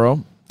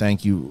Attenborough,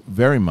 thank you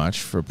very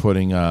much for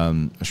putting a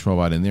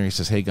schmobot in there. He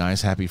says, "Hey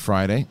guys, happy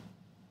Friday.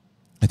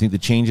 I think the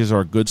changes are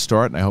a good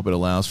start, and I hope it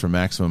allows for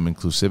maximum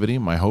inclusivity.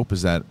 My hope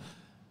is that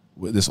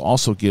this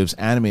also gives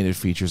animated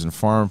features and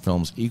foreign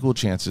films equal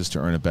chances to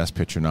earn a Best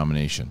Picture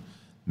nomination.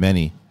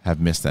 Many have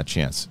missed that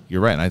chance."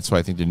 You're right, and that's why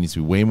I think there needs to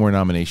be way more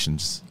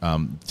nominations.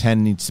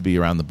 10 needs to be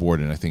around the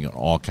board, and I think in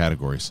all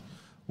categories.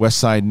 West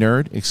Side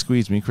Nerd,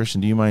 excuse me, Christian,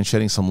 do you mind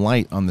shedding some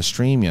light on the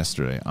stream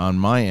yesterday? On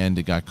my end,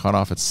 it got cut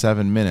off at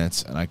 7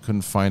 minutes, and I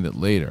couldn't find it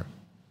later.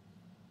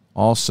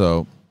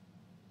 Also,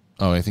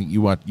 I think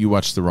you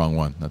watched the wrong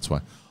one. That's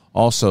why.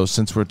 Also,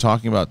 since we're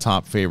talking about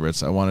top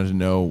favorites, I wanted to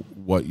know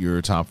what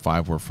your top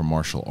 5 were for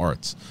martial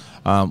arts.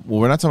 Well,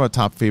 we're not talking about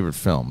top favorite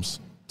films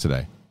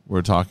today.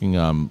 We're talking.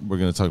 We're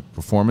going to talk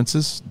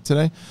performances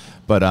today,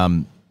 but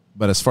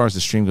as far as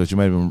the stream goes, you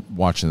might have been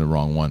watching the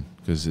wrong one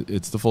because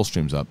it's the full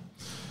stream's up.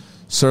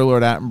 Sir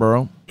Lord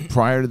Attenborough.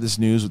 Prior to this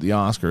news with the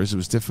Oscars, it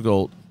was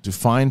difficult to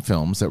find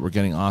films that were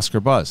getting Oscar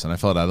buzz, and I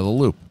felt out of the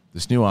loop.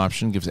 This new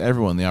option gives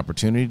everyone the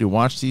opportunity to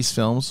watch these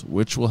films,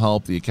 which will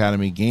help the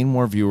Academy gain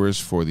more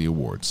viewers for the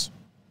awards.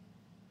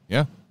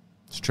 Yeah,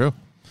 it's true.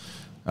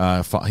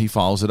 He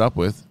follows it up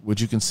with, would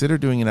you consider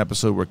doing an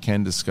episode where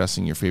Ken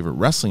discussing your favorite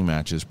wrestling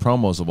matches,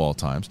 promos of all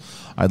times?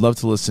 I'd love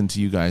to listen to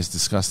you guys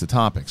discuss the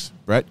topics.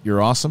 Brett,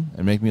 you're awesome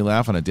and make me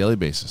laugh on a daily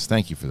basis.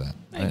 Thank you for that.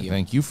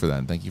 Thank you for that.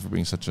 And thank you for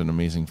being such an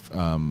amazing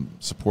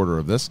supporter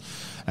of this.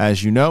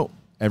 As you know,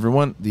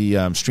 everyone, the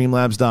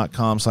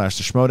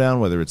streamlabs.com/the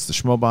Schmodown, whether it's the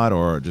Schmobot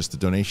or just the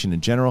donation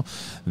in general,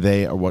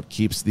 they are what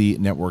keeps the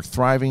network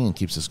thriving and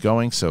keeps us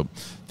going. So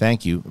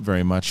thank you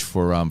very much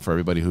for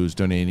everybody who's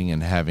donating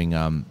and having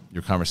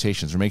your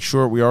conversations. Make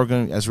sure we are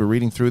going, as we're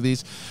reading through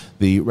these,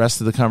 the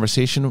rest of the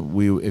conversation,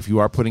 if you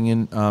are putting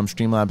in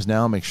Streamlabs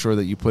now, make sure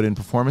that you put in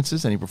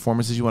performances, any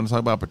performances you want to talk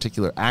about,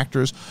 particular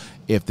actors,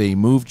 if they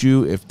moved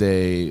you, if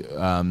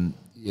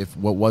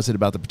what was it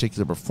about the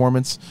particular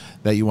performance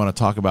that you want to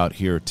talk about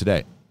here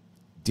today.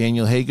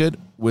 Daniel Haygood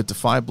with the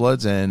Five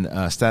Bloods and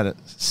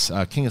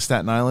King of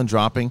Staten Island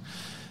dropping.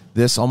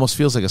 This almost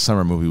feels like a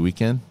summer movie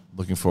weekend.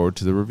 Looking forward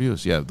to the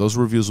reviews. Yeah, those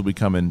reviews will be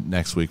coming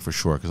next week for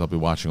sure because I'll be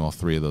watching all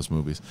 3 of those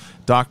movies.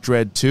 Doc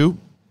Dredd 2.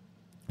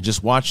 I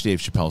just watched Dave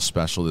Chappelle's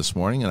special this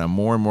morning, and I'm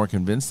more and more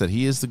convinced that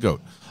he is the GOAT.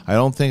 I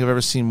don't think I've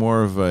ever seen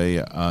more of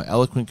a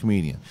eloquent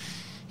comedian.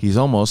 He's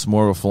almost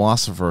more of a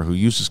philosopher who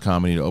uses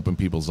comedy to open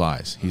people's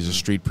eyes. He's a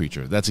street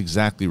preacher. That's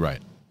exactly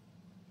right.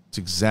 It's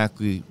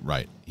exactly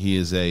right. He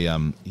is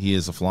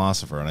a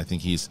philosopher, and I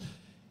think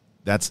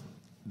that's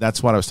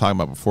what I was talking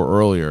about before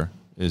earlier,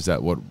 is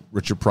that what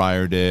Richard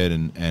Pryor did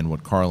and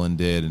what Carlin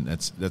did, and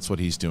that's what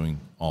he's doing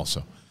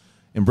also.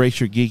 Embrace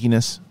your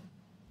geekiness.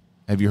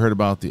 Have you heard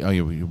about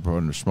you put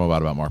in a Schmobot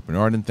about Mark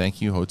Bernardin.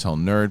 Thank you. Hotel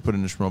Nerd put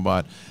in a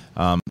Schmobot.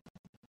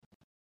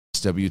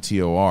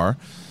 WTOR.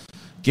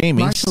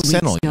 Gaming. Marshall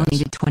Weeks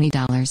donated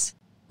 $20.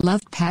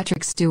 Loved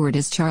Patrick Stewart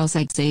as Charles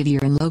Xavier,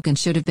 and Logan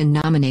should have been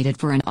nominated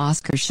for an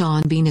Oscar.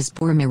 Sean Bean as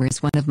Boromir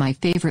is one of my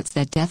favorites.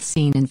 That death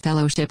scene in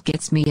Fellowship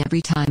gets me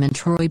every time, and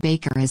Troy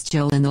Baker as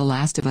Joel in The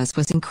Last of Us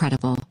was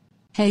incredible.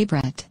 Hey,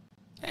 Brett.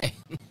 Hey,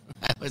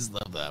 I always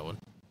love that one.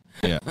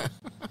 Yeah.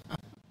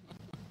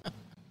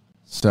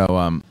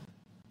 So,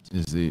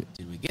 did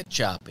we get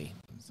choppy?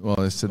 Well,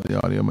 I said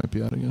the audio might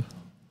be out again.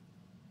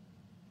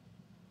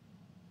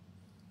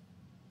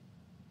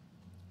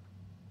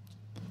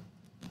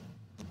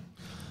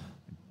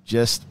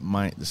 This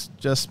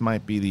just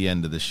might be the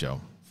end of the show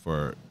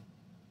for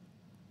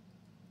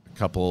a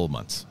couple of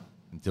months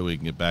until we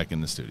can get back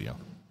in the studio,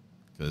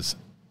 because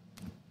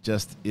it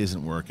just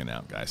isn't working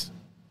out, guys.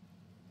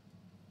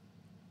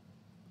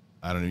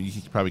 I don't know.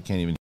 You probably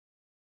can't even.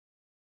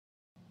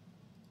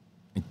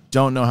 I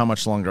don't know how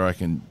much longer I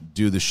can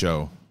do the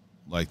show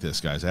like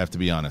this, guys. I have to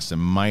be honest. I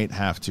might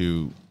have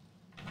to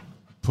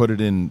put it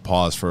in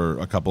pause for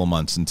a couple of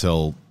months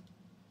until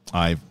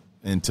I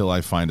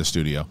find a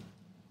studio.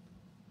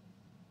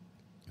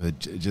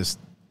 Just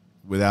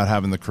without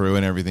having the crew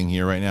and everything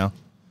here right now,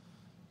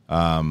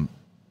 I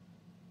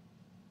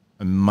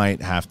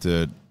might have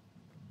to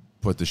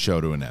put the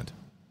show to an end,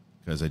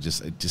 because I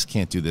just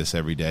can't do this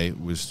every day.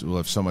 We'll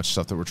have so much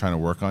stuff that we're trying to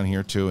work on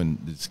here too, and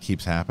it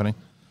keeps happening.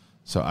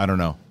 So I don't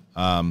know.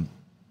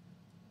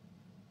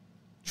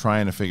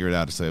 Trying to figure it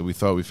out. We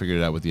thought we figured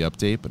it out with the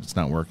update, but it's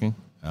not working.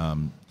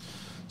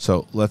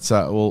 So let's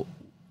we'll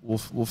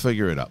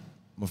figure it out.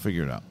 We'll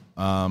figure it out.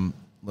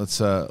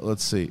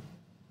 Let's see.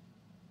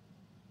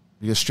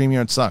 Because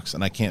StreamYard sucks,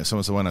 and I can't.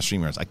 Someone said, "Why not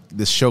StreamYards?"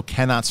 This show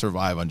cannot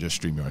survive on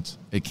just StreamYards.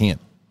 It can't.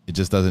 It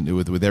just doesn't.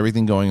 With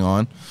everything going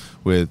on,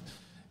 with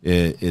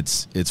it,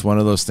 it's one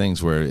of those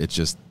things where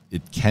it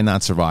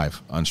cannot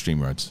survive on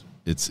StreamYards.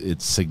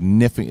 It's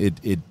significant.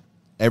 It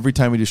every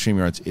time we do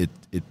StreamYards, it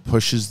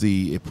pushes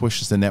the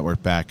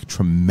network back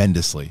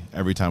tremendously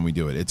every time we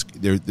do it.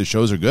 The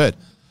shows are good,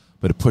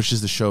 but it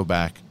pushes the show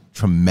back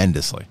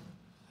tremendously,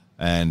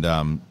 and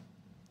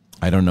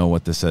I don't know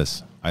what this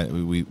is.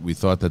 We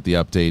thought that the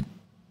update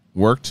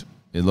worked.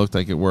 It looked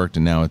like it worked,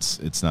 and now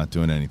it's not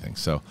doing anything.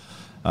 So,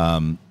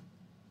 yeah,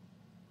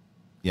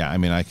 I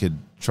mean, I could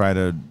try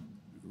to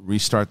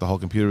restart the whole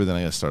computer, but then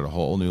I got to start a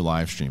whole new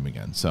live stream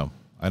again. So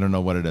I don't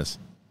know what it is.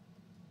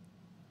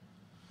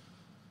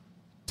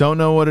 Don't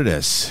know what it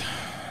is.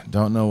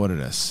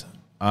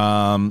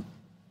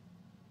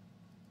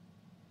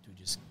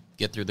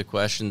 Get through the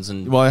questions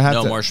and more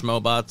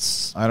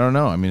Schmobots? I don't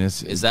know. I mean,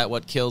 is that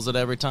what kills it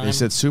every time? They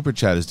said Super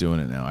Chat is doing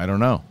it now. I don't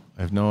know.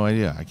 I have no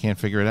idea. I can't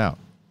figure it out,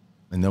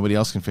 and nobody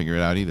else can figure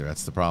it out either.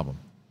 That's the problem.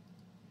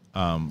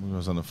 I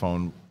was on the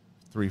phone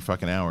 3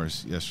 fucking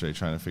hours yesterday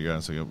trying to figure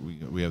out. So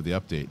we have the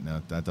update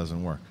now. That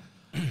doesn't work.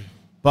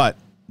 But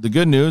the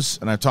good news,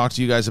 and I've talked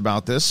to you guys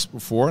about this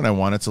before, and I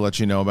wanted to let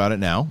you know about it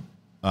now.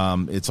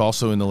 It's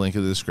also in the link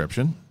of the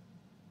description.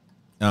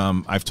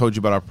 I've told you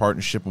about our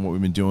partnership and what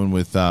we've been doing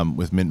with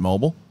Mint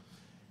Mobile.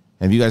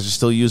 And if you guys are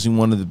still using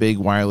one of the big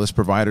wireless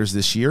providers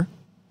this year,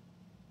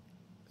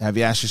 have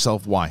you asked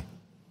yourself why?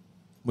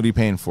 What are you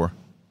paying for?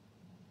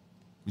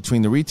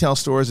 Between the retail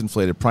stores,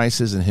 inflated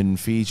prices, and hidden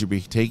fees you'll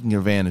be taking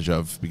advantage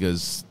of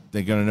because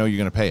they're going to know you're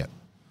going to pay it.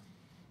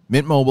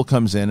 Mint Mobile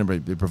comes in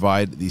and they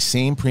provide the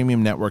same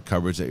premium network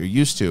coverage that you're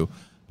used to,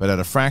 but at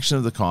a fraction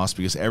of the cost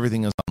because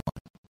everything is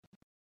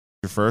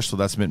online. First, well,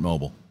 that's Mint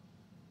Mobile.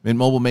 Mint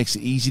Mobile makes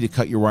it easy to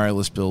cut your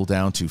wireless bill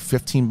down to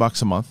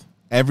 $15 a month.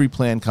 Every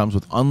plan comes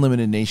with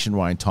unlimited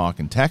nationwide talk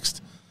and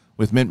text.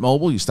 With Mint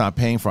Mobile, you stop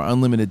paying for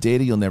unlimited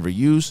data you'll never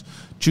use.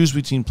 Choose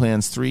between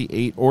plans 3,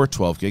 8, or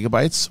 12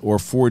 gigabytes or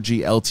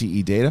 4G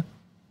LTE data.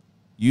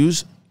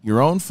 Use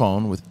your own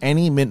phone with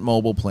any Mint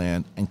Mobile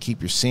plan and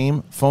keep your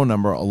same phone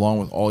number along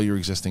with all your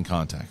existing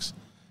contacts.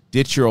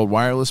 Ditch your old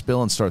wireless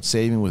bill and start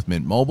saving with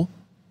Mint Mobile.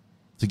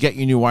 To get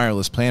your new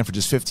wireless plan for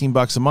just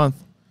 $15 a month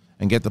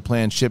and get the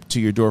plan shipped to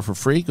your door for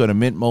free, go to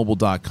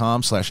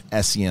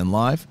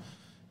mintmobile.com/SENlive.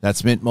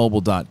 That's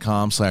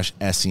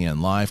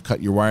mintmobile.com/SENlive.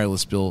 Cut your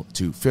wireless bill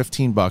to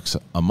 $15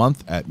 a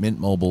month at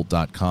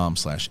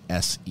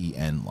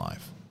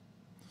mintmobile.com/SENlive.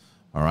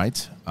 All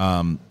right.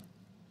 Going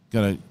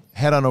to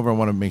head on over. I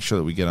want to make sure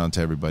that we get on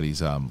to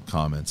everybody's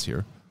comments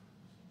here.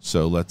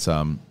 So let's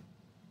do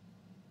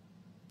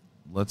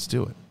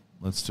it.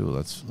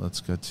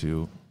 Let's get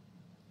to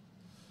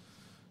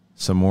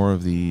some more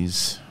of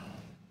these.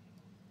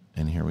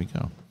 And here we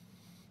go.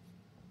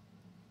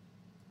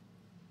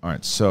 All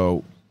right.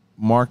 So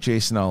Mark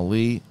Jason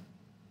Ali,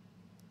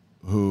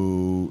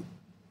 who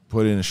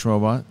put in a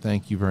Schmobot,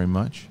 thank you very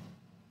much.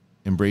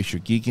 Embrace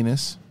your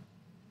geekiness.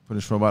 Put in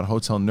a Schmobot,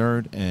 Hotel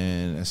Nerd,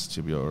 and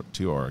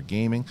SWTR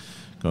Gaming.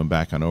 Going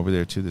back on over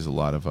there, too. There's a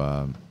lot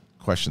of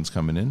questions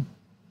coming in.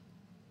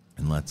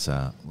 And let's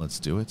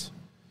do it.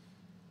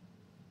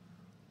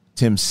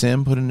 Tim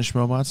Sim put in a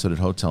Schmobot, so did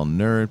Hotel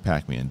Nerd,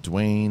 Pac-Man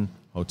Dwayne,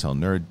 Hotel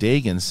Nerd.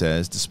 Dagan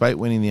says, despite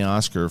winning the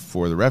Oscar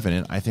for The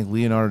Revenant, I think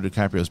Leonardo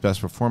DiCaprio's best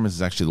performance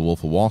is actually The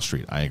Wolf of Wall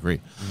Street. I agree.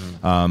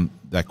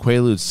 That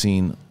Quaalude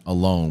scene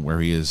alone,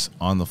 where he is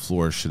on the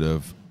floor, should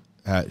have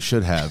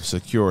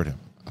secured him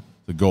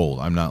the gold.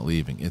 I'm not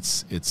leaving. I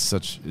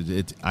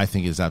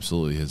think it's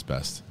absolutely his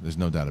best. There's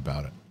no doubt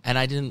about it. And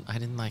I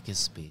didn't like his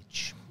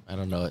speech. I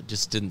don't know. It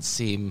just didn't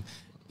seem.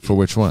 For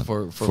which one?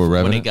 For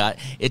Revenant? when he got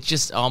it,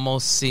 just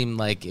almost seemed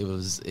like it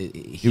was.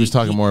 He was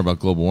talking more about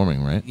global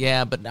warming, right?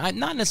 Yeah, but not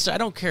necessarily. I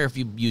don't care if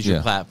you use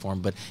your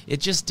platform, but it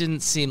just didn't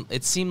seem.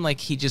 It seemed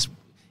like he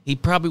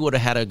probably would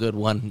have had a good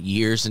one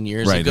years and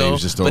years ago. He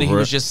was just but over he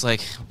was it. just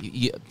like,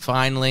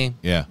 finally,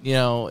 yeah.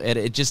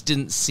 It just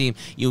didn't seem.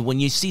 When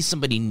you see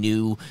somebody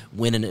new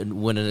win an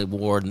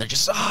award and they're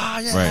just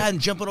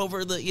and jumping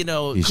over the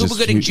Cuba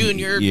Gooding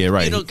Jr. Yeah,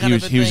 right.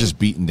 He was just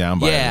beaten down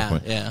by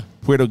it. Yeah.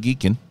 Puerto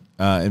Geekin.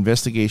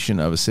 Investigation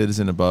of a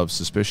Citizen Above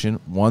Suspicion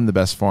won the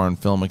Best Foreign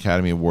Film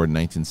Academy Award in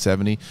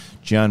 1970.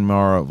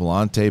 Gianmario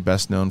Volante,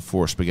 best known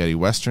for Spaghetti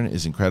Western,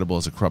 is incredible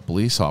as a corrupt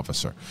police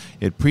officer.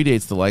 It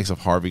predates the likes of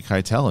Harvey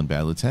Keitel and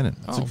Bad Lieutenant.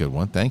 That's a good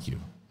one. Thank you.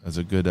 That's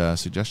a good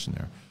suggestion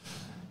there.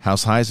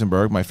 House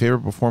Heisenberg, my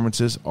favorite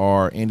performances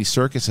are Andy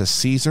Serkis as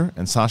Caesar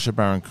and Sacha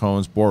Baron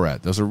Cohen's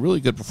Borat. Those are really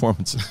good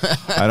performances.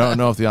 I don't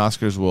know if the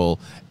Oscars will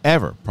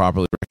ever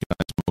properly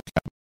recognize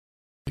mocap.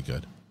 Really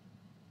good.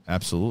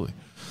 Absolutely.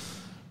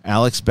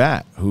 Alex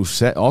Batt, who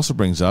also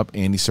brings up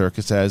Andy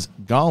Serkis as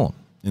Gollum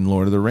in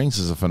Lord of the Rings,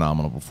 is a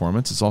phenomenal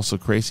performance. It's also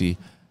crazy.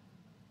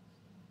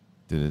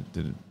 Did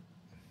it?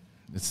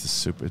 It's the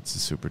super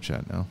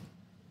chat now.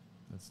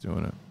 That's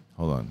doing it.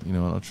 Hold on. You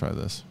know what? I'll try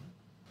this.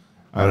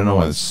 I don't know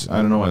why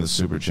the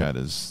super chat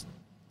is.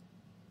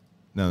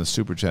 Now the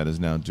super chat is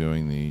now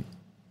doing the.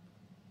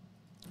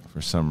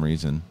 For some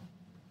reason,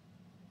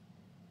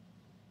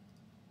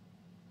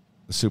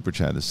 the super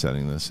chat is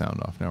setting the sound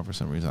off now. For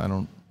some reason, I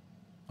don't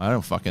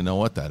fucking know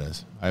what that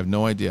is. I have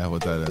no idea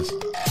what that is.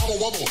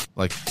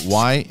 Like,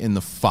 why in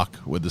the fuck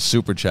would the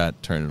super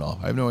chat turn it off?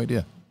 I have no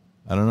idea.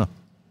 I don't know.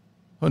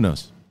 Who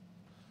knows?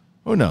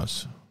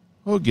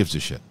 Who gives a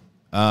shit?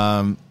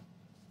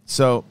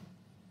 So.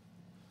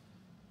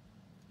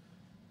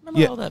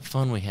 Remember all that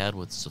fun we had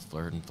with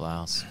Flirt and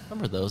Flouse?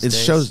 Remember those days? It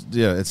shows,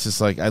 it's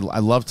just like, I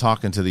love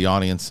talking to the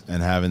audience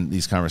and having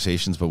these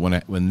conversations, but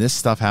when this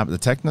stuff happens,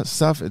 the tech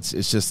stuff,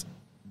 it's just,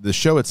 the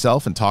show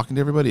itself and talking to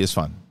everybody is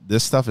fun.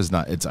 This stuff is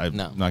not.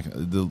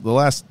 The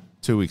last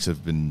 2 weeks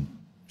have been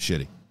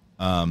shitty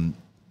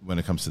when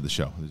it comes to the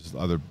show. There's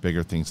other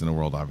bigger things in the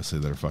world, obviously,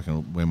 that are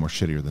fucking way more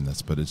shittier than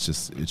this. But it's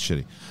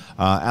shitty.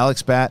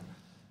 Alex Batt,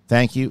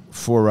 thank you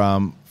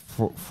for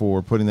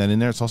putting that in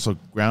there. It's also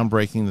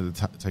groundbreaking that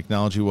the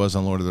technology was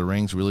on Lord of the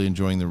Rings. Really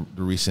enjoying the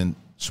recent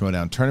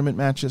Schmodown tournament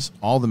matches.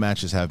 All the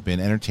matches have been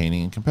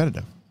entertaining and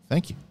competitive.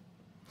 Thank you.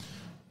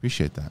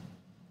 Appreciate that.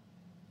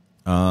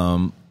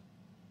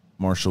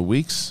 Marshall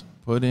Weeks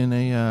put in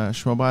a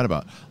Schmobot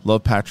about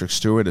love Patrick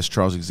Stewart as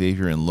Charles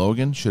Xavier in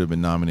Logan. Should have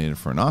been nominated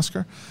for an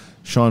Oscar.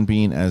 Sean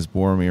Bean as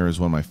Boromir is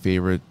one of my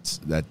favorites.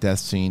 That death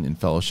scene in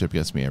Fellowship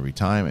gets me every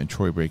time. And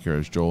Troy Baker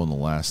as Joel in The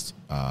Last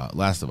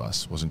of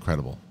Us was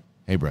incredible.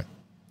 Hey, Brett.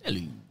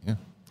 Hello. Yeah.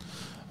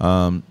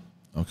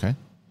 Okay.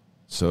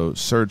 So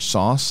Serge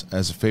Sauce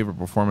as a favorite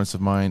performance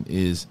of mine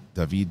is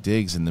David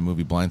Diggs in the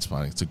movie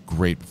Blindspotting. It's a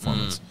great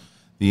performance.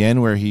 The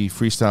end where he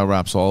freestyle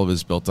raps all of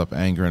his built-up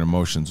anger and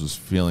emotions was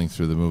feeling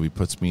through the movie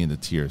puts me into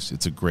tears.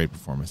 It's a great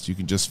performance. You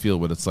can just feel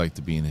what it's like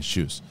to be in his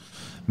shoes.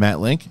 Matt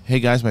Link, hey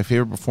guys, my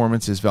favorite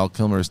performance is Val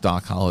Kilmer's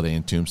Doc Holliday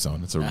in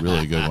Tombstone. It's a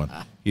really good one.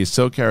 He is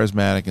so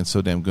charismatic and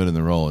so damn good in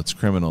the role. It's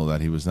criminal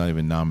that he was not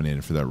even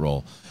nominated for that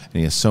role. And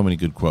he has so many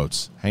good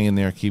quotes. Hang in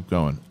there, keep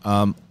going.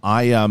 I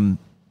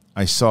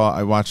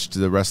watched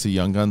the rest of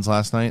Young Guns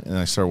last night, and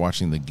I started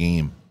watching The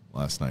Game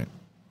last night.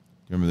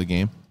 You remember The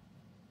Game?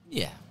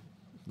 Yeah.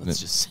 Let's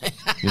just say.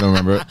 You don't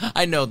remember it?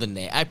 I know the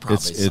name. I probably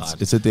saw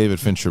it. It's a David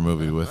Fincher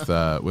movie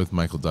with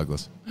Michael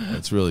Douglas.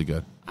 It's really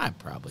good. I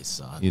probably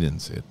saw it. You didn't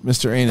see it.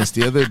 Mr. Anus,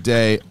 the other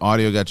day,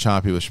 audio got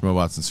choppy with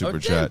Schmobots and Super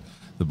Chat.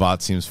 The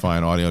bot seems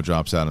fine. Audio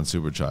drops out on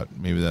Super Chat.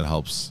 Maybe that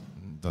helps.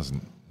 It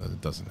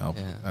doesn't help.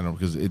 Yeah. I don't know,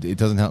 because it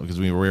doesn't help because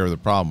we're aware of the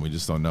problem. We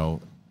just don't know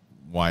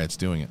why it's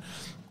doing it.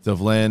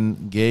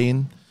 Devlen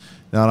Gain,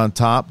 not on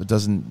top. It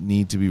doesn't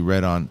need to be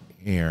read on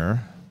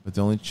air, but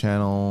the only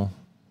channel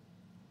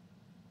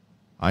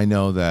I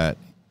know that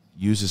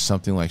uses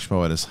something like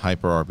Schmoet is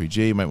Hyper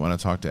RPG. You might want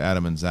to talk to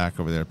Adam and Zach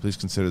over there. Please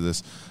consider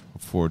this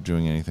before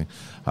doing anything.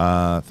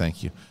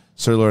 Thank you.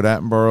 Sir Lord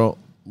Attenborough,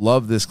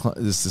 love this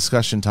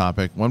discussion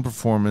topic. One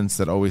performance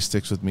that always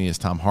sticks with me is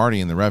Tom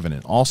Hardy in The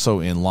Revenant, also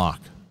in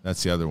Locke.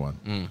 That's the other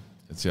one.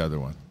 That's the other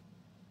one.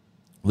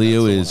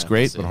 Leo is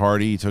great, but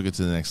Hardy, he took it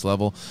to the next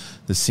level.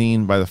 The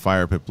scene by the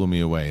fire pit blew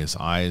me away. His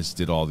eyes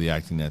did all the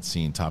acting in that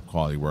scene, top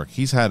quality work.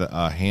 He's had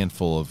a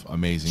handful of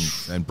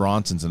amazing, and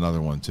Bronson's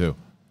another one too.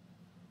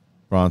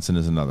 Bronson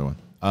is another one.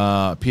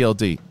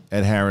 PLD,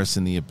 Ed Harris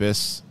in The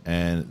Abyss,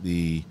 and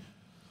the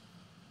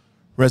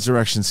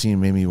resurrection scene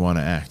made me want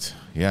to act.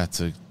 Yeah,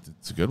 it's a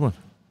good one.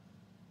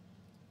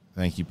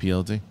 Thank you,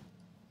 PLD.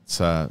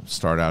 Let's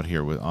start out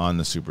here on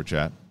the Super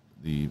Chat.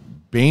 The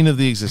bane of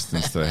the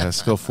existence today.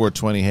 Haskell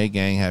 420. Hey,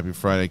 gang. Happy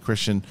Friday.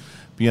 Christian,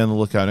 be on the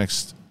lookout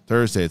next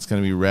Thursday. It's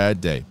going to be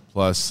Rad Day.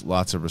 Plus,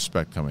 lots of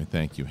respect coming.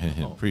 Thank you.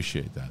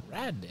 Appreciate that.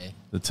 Rad Day.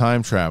 The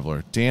Time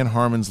Traveler. Dan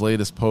Harmon's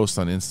latest post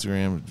on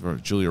Instagram for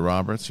Julia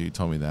Roberts. You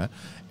told me that.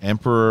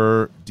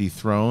 Emperor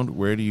Dethroned.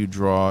 Where do you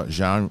draw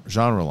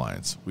genre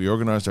lines? We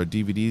organized our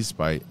DVDs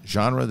by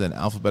genre, then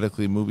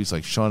alphabetically movies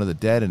like Shaun of the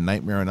Dead and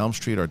Nightmare on Elm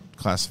Street are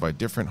classified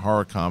different,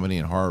 horror, comedy,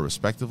 and horror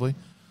respectively.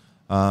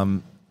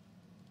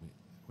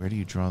 Where do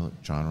you draw the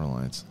genre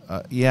lines?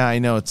 Yeah, I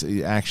know it's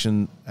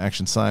action,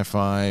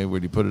 sci-fi.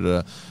 Where do you put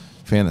it?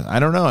 Fantasy? I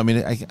don't know. I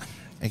mean,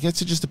 I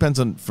guess it just depends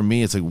on. For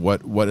me, it's like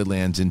what it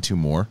lands into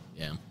more.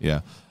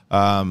 Yeah.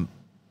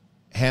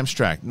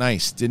 Hamstrack,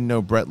 nice. Didn't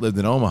know Brett lived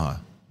in Omaha.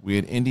 We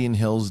had Indian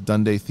Hills,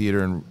 Dundee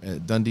Theater,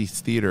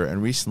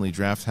 and recently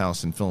Draft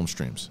House and Film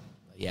Streams.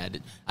 Yeah,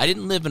 I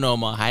didn't live in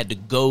Omaha. I had to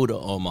go to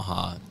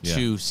Omaha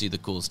to see the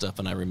cool stuff,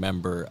 and I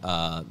remember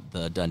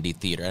the Dundee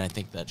Theater, and I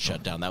think that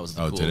shut down. That was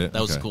the cool. Did it?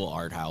 That was a cool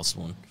art house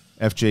one.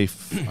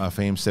 FJ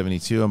Fame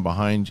 72. I'm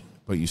behind,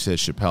 but you said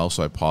Chappelle,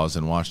 so I paused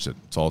and watched it.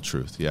 It's all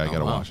truth. Yeah, I got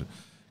to watch it.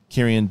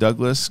 Kieran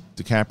Douglas,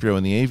 DiCaprio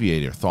in The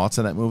Aviator. Thoughts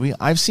on that movie?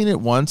 I've seen it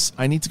once.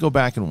 I need to go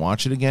back and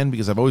watch it again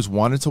because I've always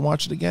wanted to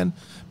watch it again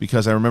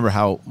because I remember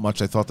how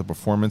much I thought the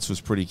performance was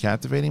pretty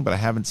captivating, but I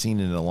haven't seen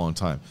it in a long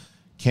time.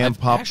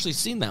 I've actually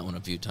seen that one a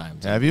few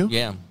times. Have you?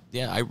 Yeah.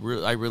 I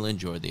really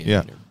enjoyed The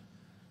Aviator.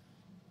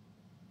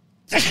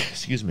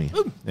 Excuse me.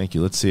 Thank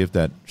you. Let's see if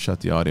that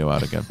shut the audio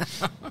out again.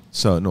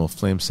 So, no,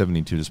 Flame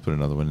 72 just put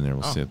another one in there.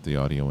 We'll see if the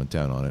audio went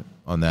down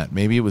on that.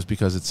 Maybe it was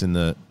because it's in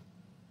the...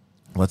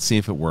 Let's see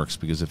if it works,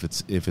 because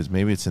if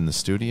maybe it's in the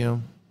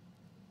studio.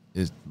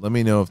 Let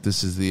me know if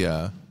this is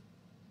the...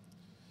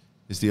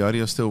 Is the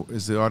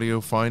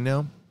audio fine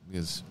now?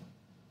 Because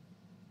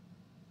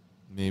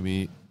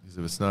maybe...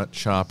 If it's not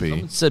choppy.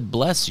 Someone said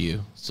bless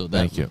you. So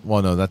thank you.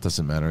 Well, no, that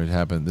doesn't matter. It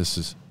happened.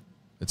 It's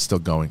still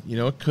going. You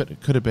know, it could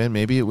have been.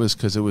 Maybe it was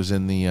because it was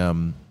in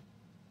the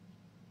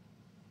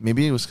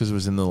maybe it was because it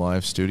was in the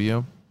live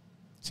studio.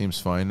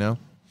 Seems fine now.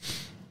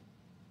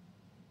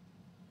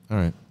 All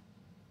right.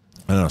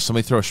 I don't know.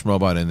 Somebody throw a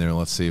Schmobot in there and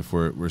let's see if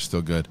we're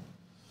still good.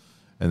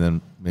 And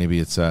then maybe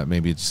it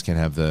just can't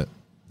have the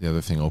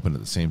other thing open at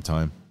the same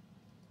time.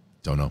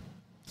 Don't know.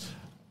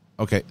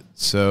 Okay,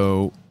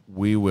 so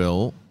we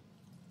will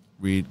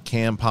read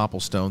Cam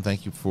Popplestone.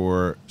 Thank you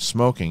for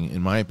Smoking.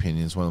 In my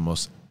opinion, is one of the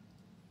most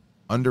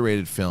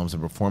underrated films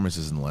and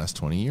performances in the last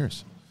 20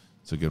 years.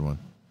 It's a good one.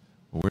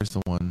 But where's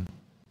the one?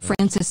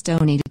 Francis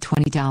donated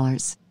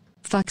 $20.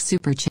 Fuck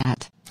Super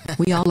Chat.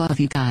 We all love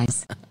you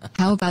guys.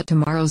 How about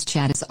tomorrow's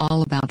chat is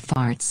all about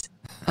farts?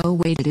 Oh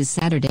wait, it is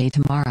Saturday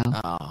tomorrow.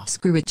 Oh.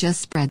 Screw it,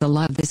 just spread the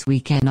love this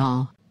weekend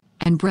all.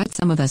 And Brett,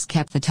 some of us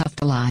kept the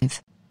tuft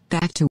alive.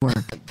 Back to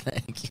work.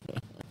 Thank you.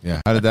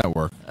 Yeah, how did that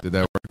work? Did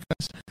that work,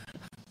 guys?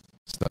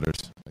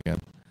 Stutters again.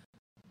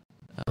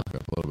 Up a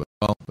little bit.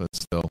 Well, but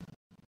still.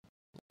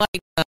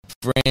 Like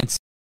France.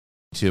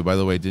 Too. By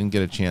the way, didn't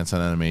get a chance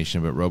on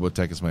animation, but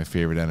Robotech is my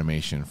favorite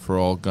animation. For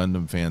all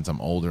Gundam fans, I'm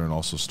older and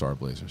also Star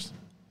Blazers.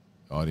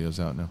 Audio's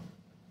out now.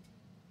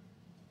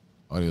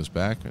 Audio's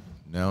back.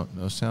 No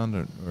sound,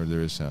 or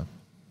there is sound.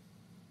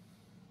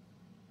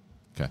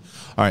 Okay.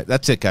 All right,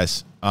 that's it,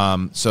 guys.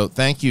 So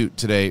thank you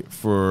today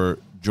for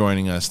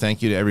joining us.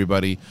 Thank you to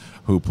everybody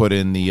who put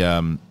in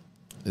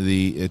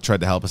tried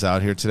to help us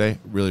out here today.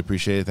 Really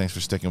appreciate it. Thanks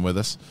for sticking with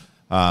us.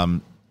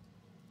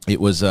 It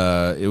was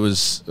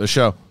a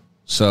show.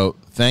 So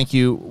thank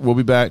you. We'll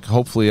be back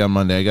hopefully on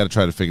Monday. I got to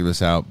try to figure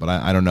this out, but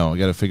I don't know. I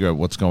got to figure out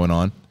what's going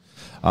on.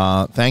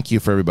 Thank you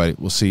for everybody.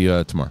 We'll see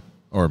you tomorrow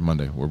or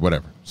Monday or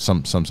whatever.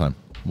 Sometime.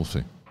 We'll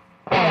see.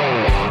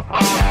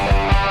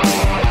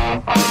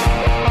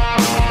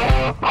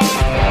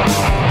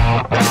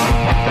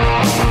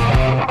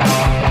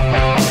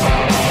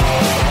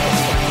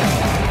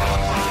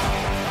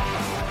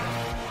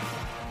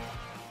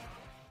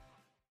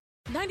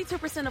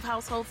 92% of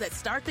households that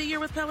start the year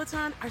with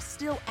Peloton are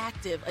still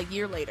active a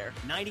year later.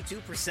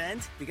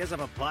 92% because of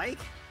a bike?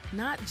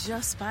 Not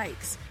just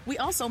bikes. We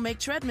also make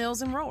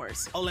treadmills and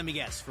rowers. Oh, let me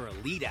guess, for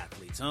elite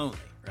athletes only,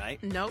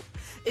 right? Nope.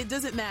 It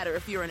doesn't matter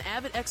if you're an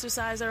avid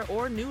exerciser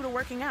or new to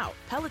working out.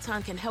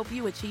 Peloton can help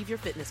you achieve your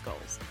fitness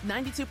goals.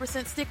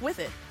 92% stick with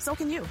it. So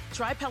can you.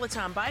 Try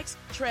Peloton bikes,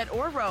 tread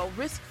or row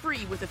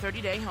risk-free with a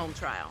 30-day home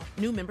trial.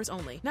 New members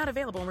only. Not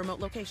available in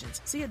remote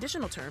locations. See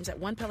additional terms at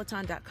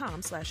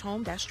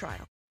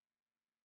onepeloton.com/home-trial.